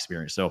my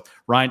experience. So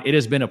Ryan, it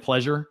has been a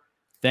pleasure.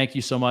 Thank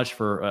you so much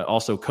for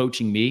also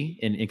coaching me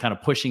and kind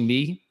of pushing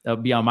me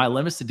beyond my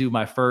limits to do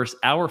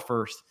our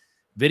first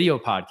video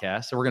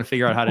podcast. So we're going to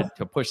figure out how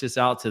to push this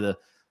out to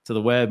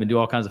the web and do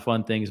all kinds of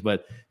fun things,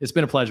 but it's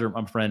been a pleasure,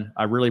 my friend.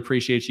 I really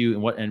appreciate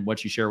you and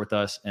what you share with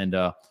us, and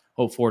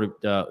look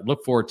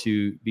forward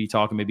to be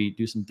talking, maybe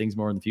do some things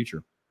more in the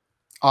future.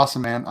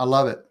 Awesome, man. I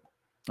love it.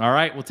 All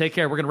right. Well, take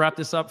care. We're going to wrap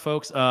this up,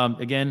 folks.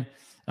 Again,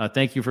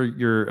 thank you for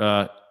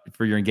your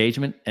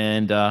engagement,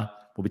 and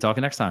we'll be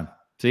talking next time.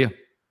 See you.